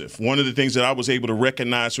explosive. One of the things that I was able to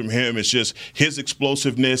recognize from him is just his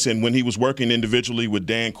explosiveness, and when he was working individually with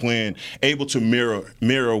Dan Quinn, able to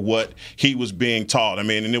mirror what he was being taught.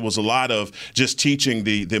 And it was a lot of just teaching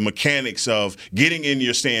the mechanics of getting in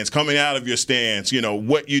your stance, coming out of your stance,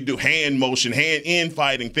 what you do, hand motion, hand in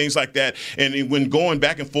fighting, things like that. And when going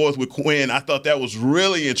back and forth with Quinn, I thought that was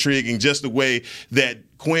really intriguing, just the way that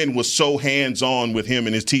Quinn was so hands-on with him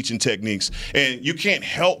and his teaching techniques. And you can't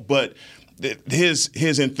help but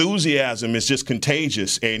his enthusiasm is just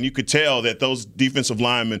contagious, and you could tell that those defensive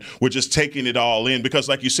linemen were just taking it all in because,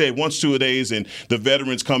 like you said, once two-a-days and the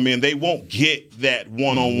veterans come in, they won't get that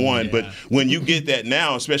one-on-one. But when you get that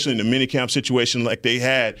now, especially in the minicamp situation like they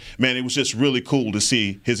had, man, it was just really cool to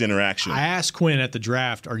see his interaction. I asked Quinn at the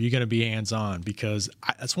draft, are you going to be hands-on? Because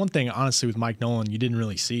that's one thing, honestly, with Mike Nolan you didn't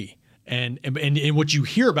really see. And what you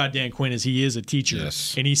hear about Dan Quinn is he is a teacher.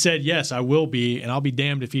 Yes. And he said, yes, I will be, and I'll be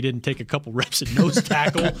damned if he didn't take a couple reps at nose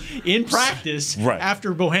tackle in practice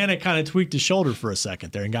after Bohanna kind of tweaked his shoulder for a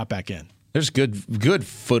second there and got back in. There's good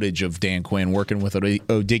footage of Dan Quinn working with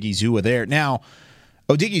Odighizuwa there. Now,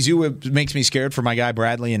 Odighizuwa makes me scared for my guy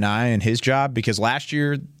Bradley and his job because last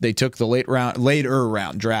year they took the later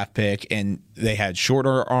round draft pick and they had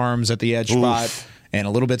shorter arms at the edge spot. And a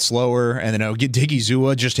little bit slower, and then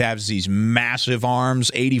Odighizuwa just has these massive arms,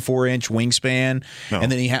 84-inch wingspan, and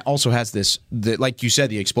then he also has this, like you said,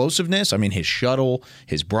 the explosiveness. I mean, his shuttle,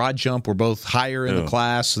 his broad jump were both higher in the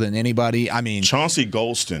class than anybody. I mean, Chauncey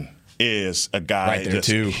Golston is a guy right there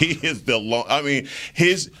too. He is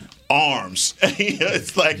his arms.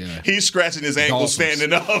 It's like he's scratching his ankle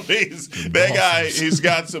standing up. He's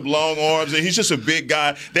got some long arms, and he's just a big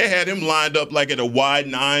guy. They had him lined up like at a wide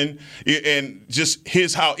 9, and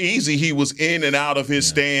just how easy he was in and out of his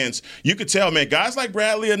stance. You could tell, man, guys like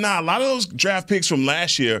Bradley and a lot of those draft picks from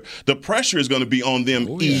last year, the pressure is going to be on them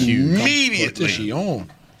immediately.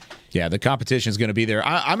 Yeah, the competition is going to be there.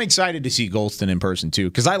 I'm excited to see Golston in person, too,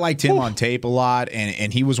 because I liked him on tape a lot,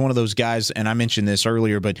 and he was one of those guys, and I mentioned this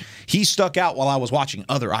earlier, but he stuck out while I was watching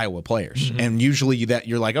other Iowa players. And usually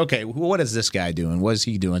you're like, okay, what is this guy doing? What is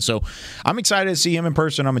he doing? So I'm excited to see him in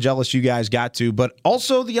person. I'm jealous you guys got to, but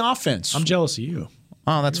also the offense. I'm jealous of you.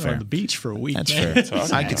 Oh, that's fair. On the beach for a week. That's fair.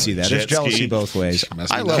 I can see that. There's jealousy both ways.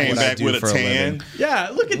 I love what I do for a living. Yeah,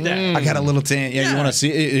 look at that. I got a little tan. Yeah, you want to see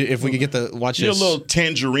if we could get the watch this? A little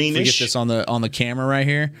tangerine-ish. We get this on the camera right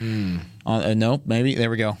here. Nope, maybe there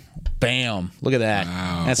we go. Bam! Look at that.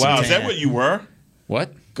 Wow, is that what you were?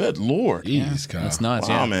 What? Good Lord. Jeez, that's nuts.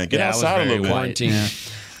 Wow, man, get outside a little bit.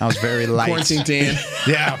 I was very light. Quarantine tan.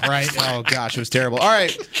 Yeah, right. Oh, gosh, it was terrible. All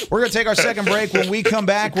right, we're going to take our second break. When we come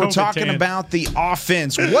back, we're talking about the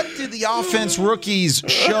offense. What did the offense rookies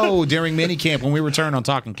show during minicamp when we return on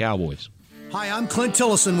Talking Cowboys? Hi, I'm Clint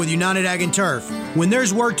Tillison with United Ag and Turf. When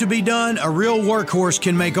there's work to be done, a real workhorse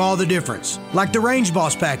can make all the difference. Like the Range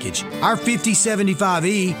Boss package. Our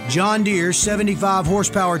 5075E John Deere 75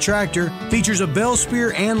 horsepower tractor features a bell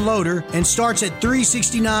spear and loader and starts at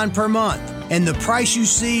 $369 per month. And the price you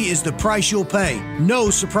see is the price you'll pay. No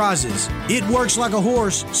surprises. It works like a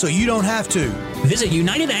horse, so you don't have to. Visit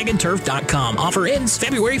UnitedAgAndTurf.com. Offer ends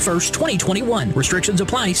February 1st, 2021. Restrictions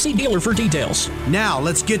apply. See dealer for details. Now,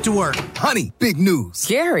 let's get to work. Honey, big news.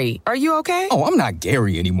 Gary, are you okay? Oh, I'm not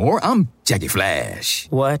Gary anymore. I'm Jackie Flash.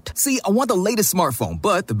 What? See, I want the latest smartphone,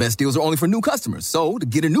 but the best deals are only for new customers. So, to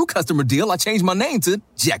get a new customer deal, I changed my name to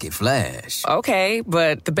Jackie Flash. Okay,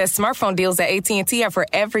 but the best smartphone deals at AT&T are for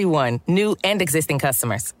everyone, new and existing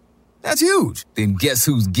customers. That's huge. Then guess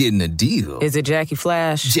who's getting a deal? Is it Jackie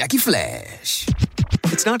Flash? Jackie Flash.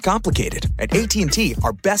 It's not complicated. At AT&T,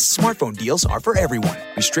 our best smartphone deals are for everyone.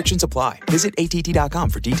 Restrictions apply. Visit AT&T.com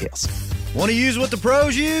for details. Want to use what the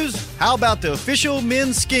pros use? How about the official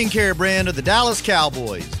men's skincare brand of the Dallas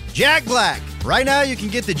Cowboys, Jack Black? Right now, you can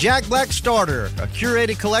get the Jack Black Starter, a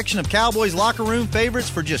curated collection of Cowboys locker room favorites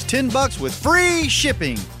for just $10 with free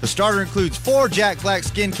shipping. The starter includes 4 Jack Black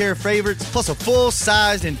skincare favorites, plus a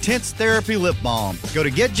full-sized intense therapy lip balm. Go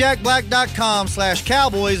to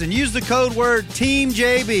getjackblack.com/Cowboys and use the code word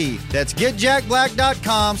TEAMJB. That's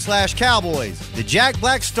getjackblack.com/Cowboys. The Jack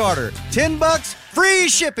Black Starter, $10, free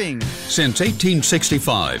shipping. Since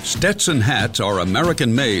 1865, Stetson hats are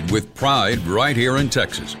American-made with pride right here in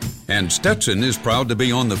Texas. And Stetson is proud to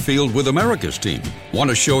be on the field with America's team. Want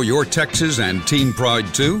to show your Texas and team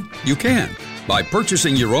pride too? You can. By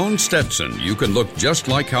purchasing your own Stetson, you can look just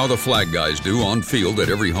like how the flag guys do on field at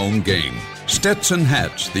every home game. Stetson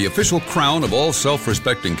hats, the official crown of all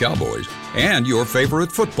self-respecting Cowboys, and your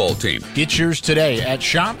favorite football team. Get yours today at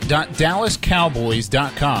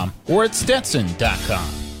shop.dallascowboys.com or at stetson.com.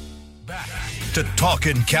 Back to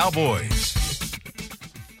Talking Cowboys.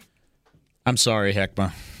 I'm sorry,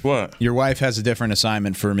 Heckma. What? Your wife has a different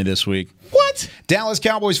assignment for me this week. What? What? Dallas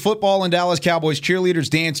Cowboys football and Dallas Cowboys cheerleaders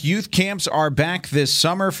dance youth camps are back this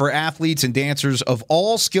summer for athletes and dancers of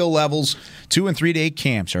all skill levels. 2- and 3-day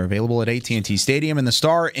camps are available at AT&T Stadium and the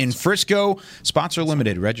Star in Frisco. Spots are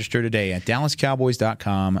limited. Register today at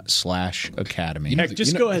dallascowboys.com/academy. Heck,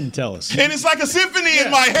 just go ahead and tell us. And it's like a symphony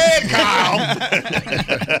in my head, Kyle.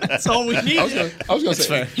 That's all we need. I was going to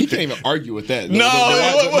say, he can't even argue with that. No.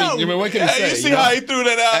 What can he say? You see how he threw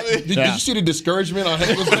that out? Did you see the discouragement on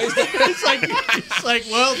Heckman's face? It's like,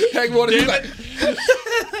 well, Heckman, like,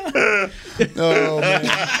 oh, man.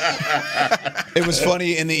 It was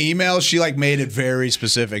funny in the email. She made it very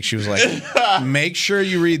specific. She was like, "Make sure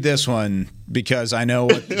you read this one because I know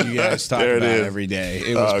what you guys talk about every day."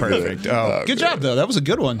 It was perfect. Good job though. That was a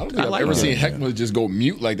good one. I don't think I've ever seen Heckman just go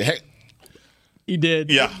mute like the heck. He did.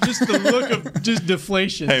 Yeah. Just the look of just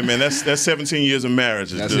deflation. Hey, man, that's 17 years of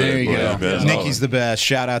marriage. Is good. There you go. Yeah, Nikki's the best.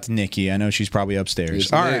 Shout out to Nikki. I know she's probably upstairs.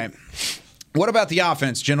 Yes, All Nick. right. What about the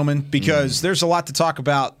offense, gentlemen? Because there's a lot to talk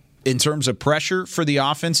about in terms of pressure for the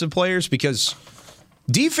offensive players because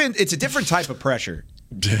defense, it's a different type of pressure.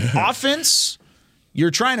 Offense,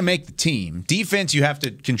 you're trying to make the team. Defense, you have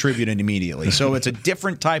to contribute immediately. So it's a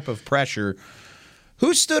different type of pressure.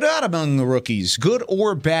 Who stood out among the rookies, good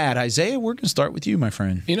or bad? Isaiah, we're going to start with you, my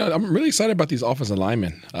friend. You know, I'm really excited about these offensive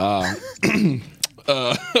linemen.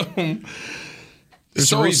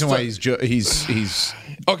 There's a reason why he's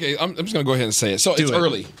okay. I'm just gonna go ahead and say it. So it's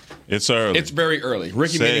early. It's early. It's very early.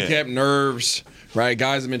 Ricky Minicamp, nerves, right?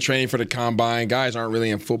 Guys have been training for the combine. Guys aren't really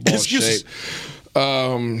in football shape.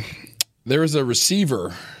 There was a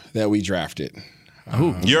receiver that we drafted.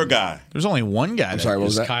 Your guy. There's only one guy. I'm sorry, what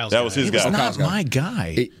was that? That was his guy. It was not my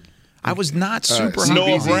guy. I was not super high.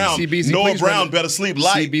 Noah Brown. CBZ, Noah Brown better sleep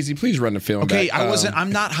light. CBZ, please run the film Okay, back.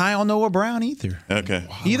 I'm not high on Noah Brown either. Okay.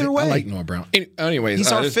 Either way. I like Noah Brown. Anyways,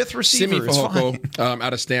 he's our fifth receiver. Simi Fehoko,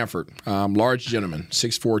 out of Stanford. Large gentleman,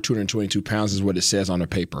 6'4", 222 pounds is what it says on the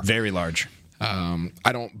paper. Very large.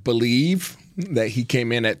 I don't believe that he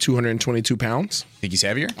came in at 222 pounds. Think he's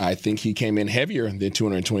heavier? I think he came in heavier than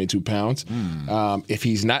 222 pounds. If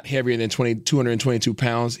he's not heavier than 222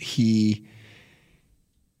 pounds, he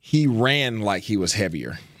ran like he was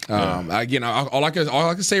heavier. Again, all I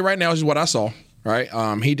can say right now is what I saw. Right?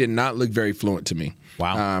 He did not look very fluent to me.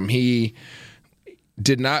 Wow. He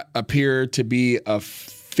did not appear to be a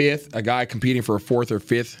guy competing for a fourth or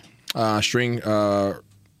fifth string.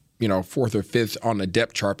 Fourth or fifth on the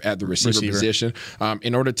depth chart at the receiver position.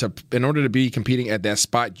 In order to be competing at that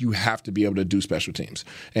spot, you have to be able to do special teams.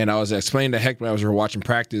 And I was explaining to Heckman as we were watching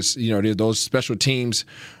practice, those special teams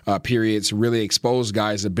periods really expose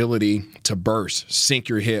guys' ability to burst, sink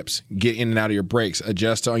your hips, get in and out of your breaks,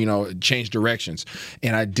 adjust, change directions.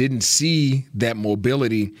 And I didn't see that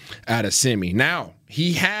mobility out of Simi. Now,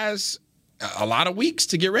 he has a lot of weeks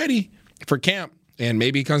to get ready for camp. And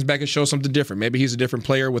maybe he comes back and shows something different. Maybe he's a different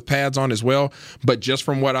player with pads on as well. But just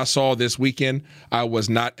from what I saw this weekend, I was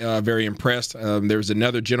not very impressed. There was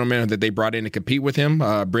another gentleman that they brought in to compete with him,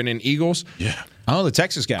 Brennan Eagles. Yeah. Oh, the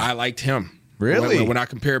Texas guy. I liked him. Really? When I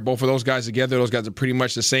compared both of those guys together, those guys are pretty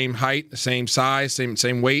much the same height, the same size,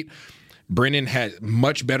 same weight. Brennan had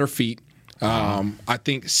much better feet. I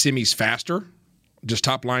think Simi's faster. Just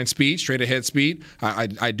top line speed, straight ahead speed.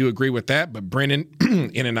 I do agree with that. But Brennan,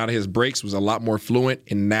 in and out of his breaks, was a lot more fluent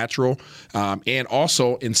and natural. And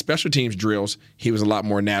also in special teams drills, he was a lot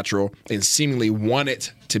more natural and seemingly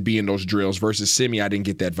wanted to be in those drills versus Simi. I didn't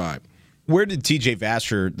get that vibe. Where did TJ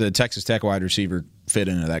Vasher, the Texas Tech wide receiver, fit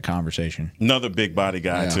into that conversation? Another big body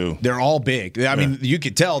guy, too. They're all big. I mean, you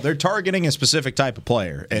could tell they're targeting a specific type of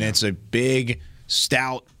player, and it's a big,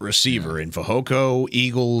 stout receiver. And Fehoko,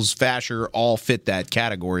 Eagles, Vasher all fit that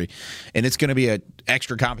category. And it's going to be an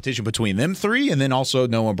extra competition between them three and then also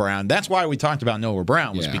Noah Brown. That's why we talked about Noah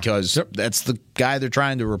Brown, was because that's the guy they're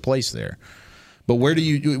trying to replace there. But where do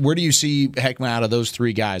you see Heckman out of those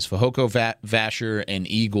three guys, Fehoko, Vasher, and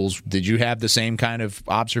Eagles? Did you have the same kind of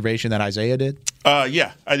observation that Isaiah did?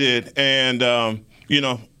 Yeah, I did. And,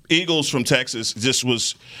 Eagles from Texas just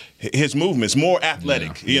was his movements more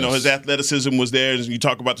athletic. His athleticism was there. You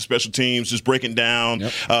talk about the special teams, just breaking down,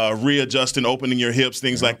 readjusting, opening your hips,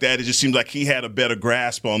 things like that. It just seemed like he had a better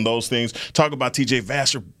grasp on those things. Talk about TJ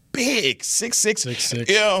Vasher. Big,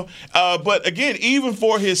 6'6". But again, even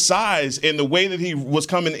for his size and the way that he was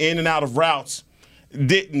coming in and out of routes,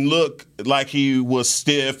 didn't look like he was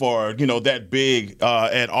stiff or that big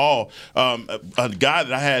at all. A guy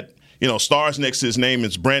that I had stars next to his name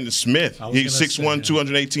is Brandon Smith. He's 6'1",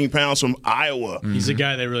 218 pounds from Iowa. He's a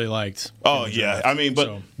guy they really liked. Oh, yeah. I mean,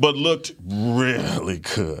 but looked really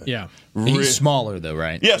good. Yeah. He's smaller, though,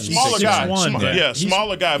 right? Yeah, smaller guy.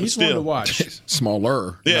 Smaller guy, but he's still. Fun to watch.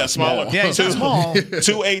 Smaller. Yeah, smaller. Yeah, he's not small.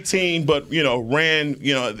 218, but, ran,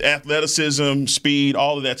 athleticism, speed,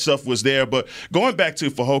 all of that stuff was there. But going back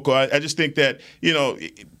to Fehoko, I just think that,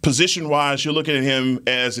 position-wise, you're looking at him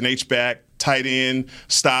as an H-back, tight end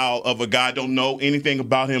style of a guy. Don't know anything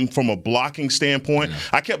about him from a blocking standpoint.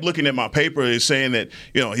 I kept looking at my paper and saying that,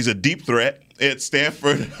 he's a deep threat at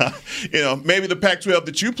Stanford. Maybe the Pac-12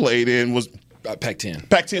 that you played in was Pac-10.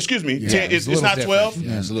 Pac-10, excuse me. Yeah, 10, it's not 12?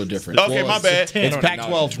 Yeah, it's a little different. Okay, my bad. It's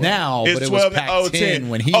Pac-12 now, It's but it was 12 Pac-10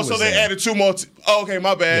 when he was so they there. added 2 more. Okay,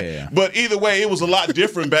 my bad. Yeah. But either way, it was a lot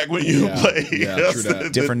different back when you played. Yeah, true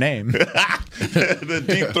that. Different name. The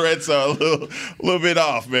deep threats are a little bit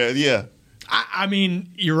off, man. Yeah. I mean,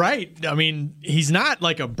 you're right. I mean, he's not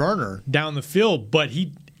like a burner down the field, but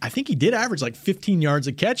I think he did average like 15 yards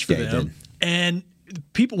a catch for them. And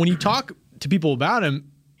people, when you talk to people about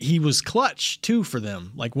him, he was clutch too for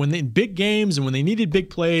them. Like when in big games and when they needed big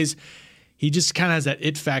plays, he just kind of has that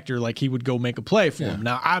it factor. Like he would go make a play for them.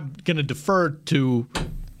 Now I'm going to defer to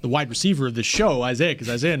the wide receiver of the show, Isaiah, because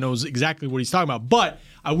Isaiah knows exactly what he's talking about. But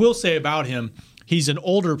I will say about him, he's an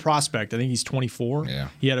older prospect. I think he's 24. Yeah.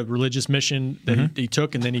 He had a religious mission that he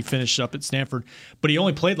took, and then he finished up at Stanford. But he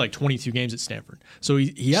only played like 22 games at Stanford. So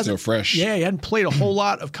he hasn't. Still fresh. Yeah, he hadn't played a whole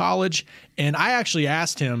lot of college. And I actually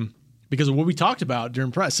asked him, because of what we talked about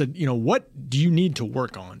during press, I said, what do you need to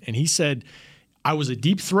work on? And he said, I was a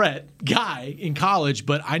deep threat guy in college,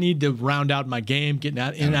 but I need to round out my game, getting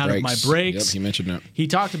out in and out of my breaks. Yep, he mentioned that. He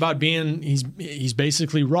talked about he's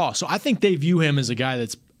basically raw. So I think they view him as a guy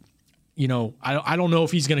that's, I don't know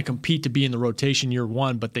if he's going to compete to be in the rotation year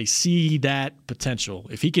one, but they see that potential.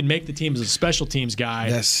 If he can make the team as a special teams guy,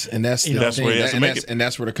 that's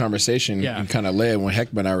where the conversation kind of led when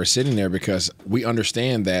Heckman and I were sitting there, because we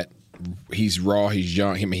understand that he's raw, he's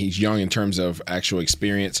young. I mean, he's young in terms of actual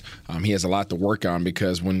experience. He has a lot to work on,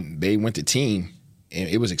 because when they went to team,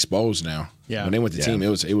 it was exposed now. Yeah. When they went to team, it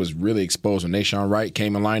was really exposed. When Nashawn Wright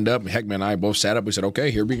came and lined up, Heckman and I both sat up. We said,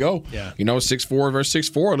 okay, here we go. Yeah. 6'4" versus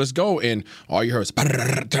 6'4", let's go. And all you heard was, and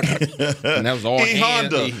that was all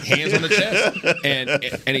hands on the chest.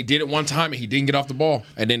 And he did it one time, and he didn't get off the ball.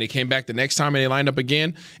 And then they came back the next time, and they lined up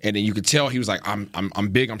again. And then you could tell he was like, I'm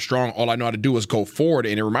big, I'm strong. All I know how to do is go forward.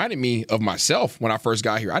 And it reminded me of myself when I first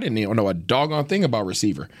got here. I didn't even know a doggone thing about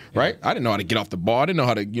receiver, right? I didn't know how to get off the ball. I didn't know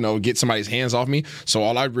how to, get somebody's hands off me. So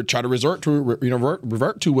all I would try to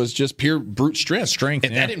revert to was just pure brute strength.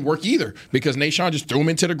 And that didn't work either, because Nashawn just threw him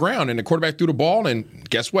into the ground, and the quarterback threw the ball, and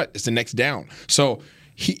guess what? It's the next down. So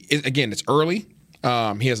it's early.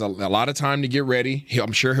 He has a lot of time to get ready.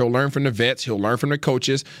 I'm sure he'll learn from the vets. He'll learn from the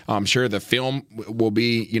coaches. I'm sure the film will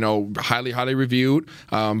be, highly, highly reviewed.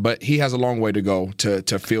 But he has a long way to go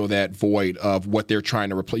to fill that void of what they're trying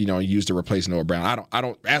to replace, use to replace Noah Brown. I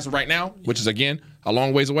don't, as of right now, which is again a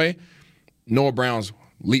long ways away, Noah Brown's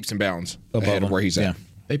leaps and bounds ahead of where he's at.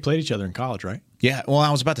 They played each other in college, right? Yeah, well, I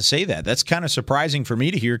was about to say that. That's kind of surprising for me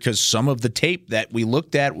to hear, because some of the tape that we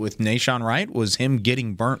looked at with Nashawn Wright was him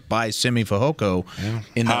getting burnt by Simi Fehoko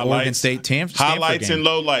in the Oregon State Stanford highlights game. And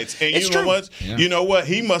lowlights. And you know what? Yeah. You know what?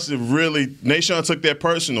 He must have really – Nashawn took that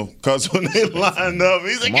personal, because when they lined up,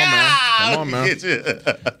 he's like, Come on, man.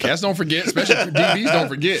 Cats don't forget, especially DBs don't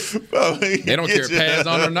forget. They don't care if pads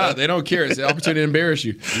on or not. They don't care. It's the opportunity to embarrass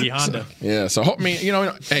you. Honda. So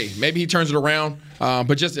hey, maybe he turns it around.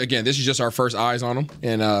 But just again, this is just our first eyes on him,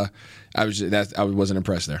 and I wasn't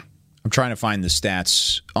impressed there. I'm trying to find the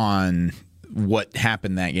stats on what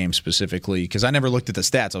happened that game specifically, because I never looked at the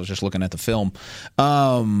stats. I was just looking at the film.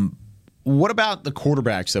 What about the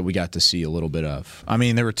quarterbacks that we got to see a little bit of? I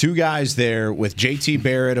mean, there were 2 guys there with J.T.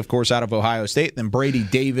 Barrett, of course, out of Ohio State, then Brady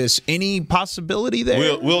Davis. Any possibility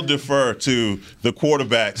there? We'll defer to the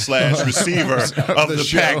quarterback / receiver of the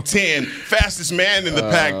Pac-10, fastest man in the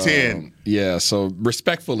Pac-10. Yeah, so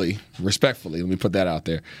respectfully, let me put that out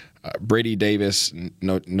there. Brady Davis,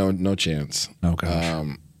 no chance. Oh,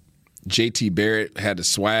 gosh. J.T. Barrett had the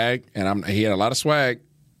swag, and he had a lot of swag.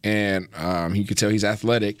 And you could tell he's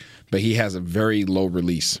athletic, but he has a very low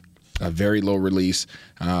release. Meaning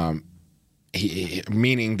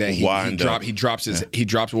that he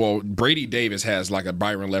drops. Well, Brady Davis has like a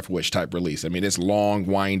Byron Leftwich type release. I mean, it's long,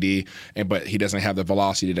 windy, but he doesn't have the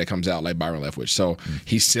velocity that comes out like Byron Leftwich. So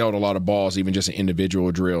he sailed a lot of balls, even just in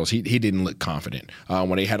individual drills. He didn't look confident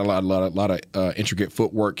when they had a lot of intricate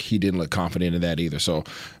footwork. He didn't look confident in that either. So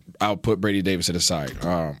I'll put Brady Davis to the side.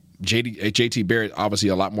 JT Barrett, obviously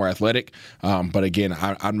a lot more athletic. But again,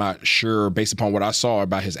 I'm not sure based upon what I saw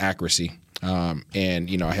about his accuracy. And,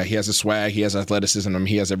 he has a swag, he has athleticism,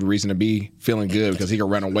 he has every reason to be feeling good because he can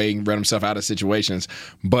run away and run himself out of situations.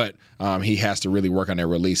 But he has to really work on that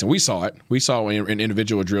release. And we saw it. We saw in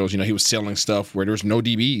individual drills, he was selling stuff where there was no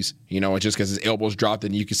DBs, and just because his elbows dropped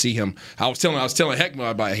and you could see him. I was telling Heckma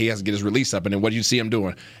about he has to get his release up. And then what did you see him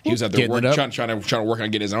doing? He was out there trying to work on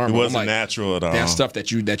getting his arm. It wasn't natural at all. That's stuff that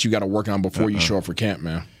you got to work on before you show up for camp,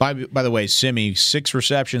 man. By the way, Simi, 6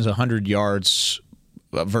 receptions, 100 yards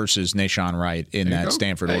versus Nashawn Wright in that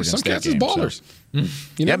Stanford Oregon State game. Some cats is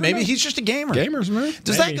ballers. Maybe he's just a gamer. Gamers, man.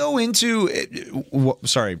 Does that go into?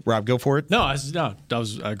 Sorry, Rob, go for it. No, I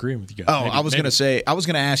was agreeing with you guys. Oh, I was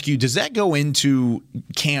going to ask you, does that go into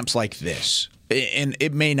camps like this? And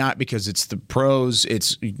it may not because it's the pros.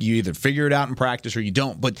 It's you either figure it out in practice or you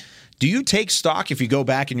don't. But do you take stock if you go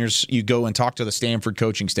back and you go and talk to the Stanford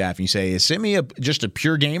coaching staff and you say, is Simi just a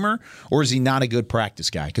pure gamer or is he not a good practice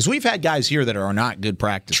guy? Because we've had guys here that are not good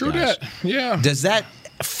practice guys. True that, yeah. Does that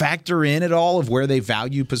factor in at all of where they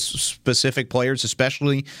value specific players,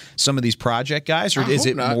 especially some of these project guys, or is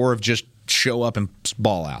it more of just show up and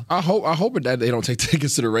ball out? I hope that they don't take that into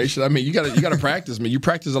consideration. I mean, you got to practice. Man, you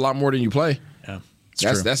practice a lot more than you play. Yeah.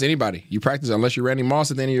 That's anybody. You practice, unless you're Randy Moss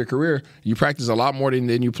at the end of your career, you practice a lot more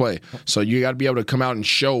than you play. So you got to be able to come out and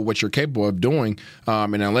show what you're capable of doing.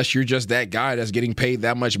 And unless you're just that guy that's getting paid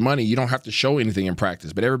that much money, you don't have to show anything in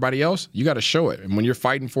practice. But everybody else, you got to show it. And when you're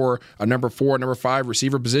fighting for a number 4, number 5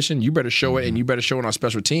 receiver position, you better show it, and you better show it on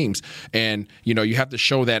special teams. And, you have to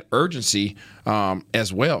show that urgency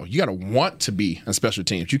as well. You got to want to be on special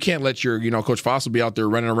teams. You can't let your, Coach Fossil be out there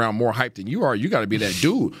running around more hyped than you are. You got to be that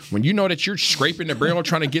dude. When you know that you're scraping the barrel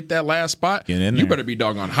trying to get that last spot, you better be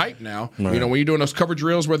doggone hyped now. Right. When you're doing those cover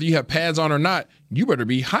drills, whether you have pads on or not, you better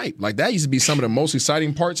be hyped. Like, that used to be some of the most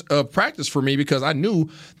exciting parts of practice for me because I knew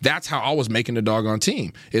that's how I was making the doggone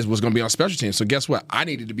team, was going to be on special teams. So guess what? I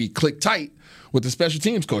needed to be click tight with the special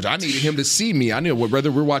teams coach. I needed him to see me. I knew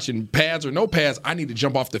whether we're watching pads or no pads, I need to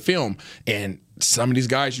jump off the film. And some of these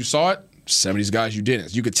guys, you saw it. Some of these guys you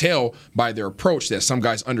didn't. You could tell by their approach that some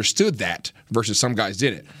guys understood that versus some guys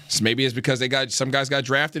didn't. So maybe it's because some guys got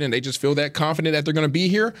drafted and they just feel that confident that they're going to be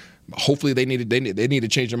here. Hopefully they need to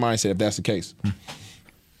change their mindset if that's the case.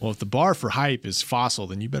 Well, if the bar for hype is Fossil,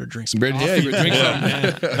 then you better drink some coffee. Yeah, you better drink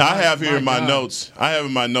something. I have here in my notes.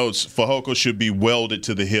 Fehoko should be welded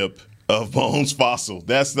to the hip of Bones Fossil.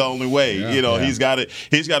 That's the only way. He's got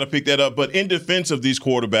to pick that up. But in defense of these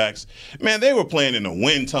quarterbacks, man, they were playing in a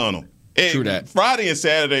wind tunnel. True that. Friday and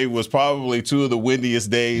Saturday was probably 2 of the windiest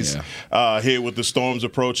days here with the storms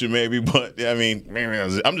approaching, maybe. But I mean,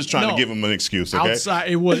 I'm just trying to give them an excuse. Okay?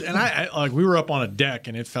 Outside, it was, and I we were up on a deck,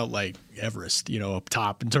 and it felt like Everest, up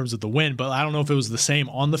top in terms of the wind. But I don't know if it was the same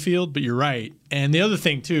on the field. But you're right. And the other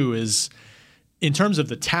thing too is, in terms of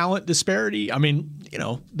the talent disparity, I mean,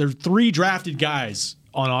 there are 3 drafted guys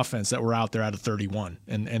on offense that were out there out of 31,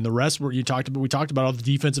 and the rest we talked about all the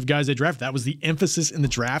defensive guys they drafted. That was the emphasis in the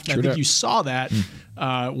draft. And I think you saw that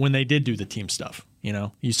when they did do the team stuff.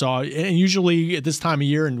 You saw, and usually at this time of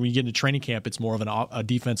year, and when you get into training camp, it's more of a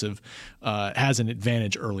defensive has an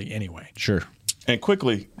advantage early anyway. Sure. And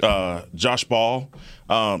quickly, Josh Ball,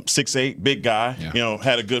 6'8", big guy.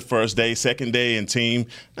 Had a good first day. Second day in team,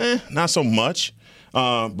 not so much.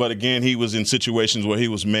 But again, he was in situations where he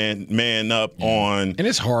was man up on. And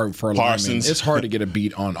it's hard for Parsons. It's hard to get a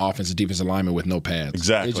beat on offensive defensive lineman with no pads.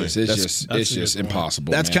 Exactly. It's just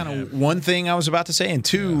impossible. That's kind of one thing I was about to say. And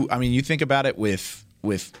two, I mean, you think about it with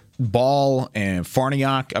Ball and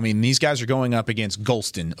Farniok. I mean, these guys are going up against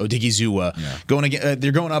Golston, Odigizua.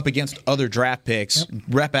 They're going up against other draft picks,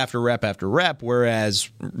 rep after rep after rep,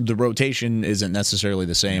 whereas the rotation isn't necessarily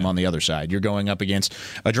the same on the other side. You're going up against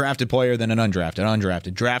a drafted player, then an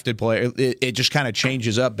undrafted, drafted player. It just kind of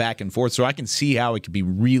changes up back and forth. So I can see how it could be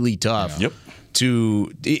really tough. Yep.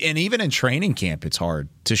 And even in training camp, it's hard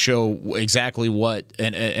to show exactly what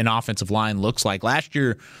an offensive line looks like. Last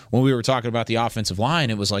year, when we were talking about the offensive line,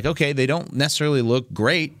 it was like, okay, they don't necessarily look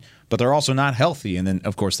great, but they're also not healthy. And then,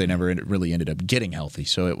 of course, they never really ended up getting healthy.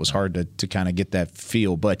 So it was hard to kind of get that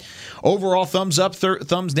feel. But overall, thumbs up,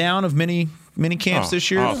 thumbs down of many camps this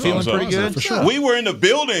year. Feeling pretty good. For sure. We were in the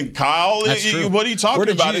building, Kyle. What are you talking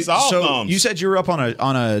about? It's all thumbs. You said you were up on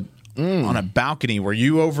a balcony. Were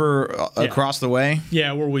you over across the way?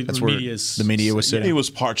 Yeah, where the media was sitting. He was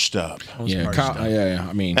parched up. Kyle,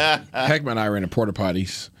 I mean, Heckman and I were in the porta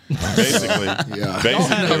potties. Basically.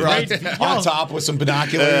 On top with some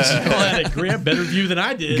binoculars. You had a better view than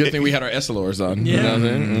I did. Good thing we had our Essilors on. Yeah. You know what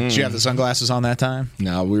I mean? Did you have the sunglasses on that time?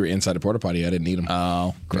 No, we were inside the porta potty. I didn't need them.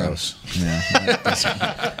 Oh, gross. Yeah.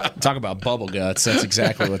 Talk about bubble guts. That's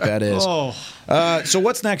exactly what that is. So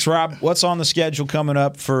what's next, Rob? What's on the schedule coming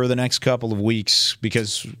up for the next couple of weeks?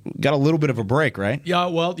 Because we got a little bit of a break, right? Yeah,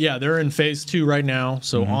 well, yeah, they're in phase 2 right now,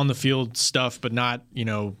 so on the field stuff, but not,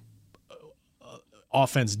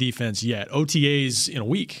 offense, defense yet. OTAs in a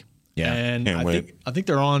week. Yeah, and I think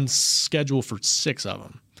they're on schedule for 6 of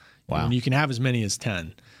them. Wow. And you can have as many as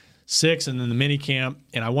 10. 6, and then the mini camp.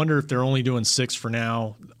 And I wonder if they're only doing 6 for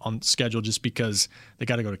now on schedule just because they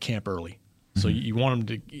got to go to camp early. So you want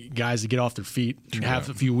them guys to get off their feet and have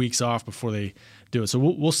a few weeks off before they do it. So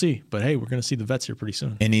we'll see. But hey, we're going to see the vets here pretty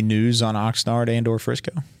soon. Any news on Oxnard and/or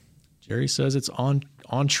Frisco? Jerry says it's on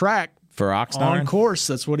track. For Oxnard? On course.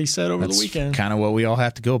 That's what he said over the weekend. Kind of what we all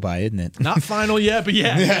have to go by, isn't it? Not final yet, but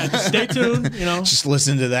yeah. Stay tuned. Just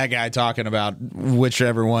listen to that guy talking about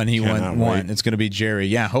whichever one he won. It's going to be Jerry.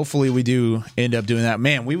 Yeah, hopefully we do end up doing that.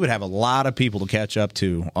 Man, we would have a lot of people to catch up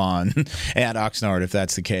to at Oxnard if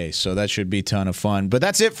that's the case. So that should be a ton of fun. But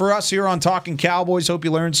that's it for us here on Talking Cowboys. Hope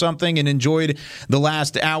you learned something and enjoyed the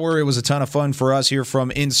last hour. It was a ton of fun for us here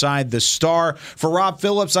from Inside the Star. For Rob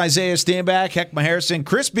Phillips, Isaiah Stanback, Heckma Harrison,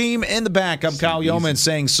 Chris Beam in the back. I'm Kyle Yeoman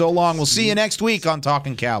saying so long. We'll see you next week on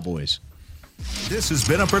Talking Cowboys. This has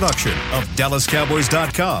been a production of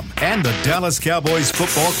DallasCowboys.com and the Dallas Cowboys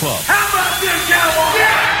Football Club. How about this, Cowboys?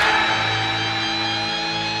 Yeah!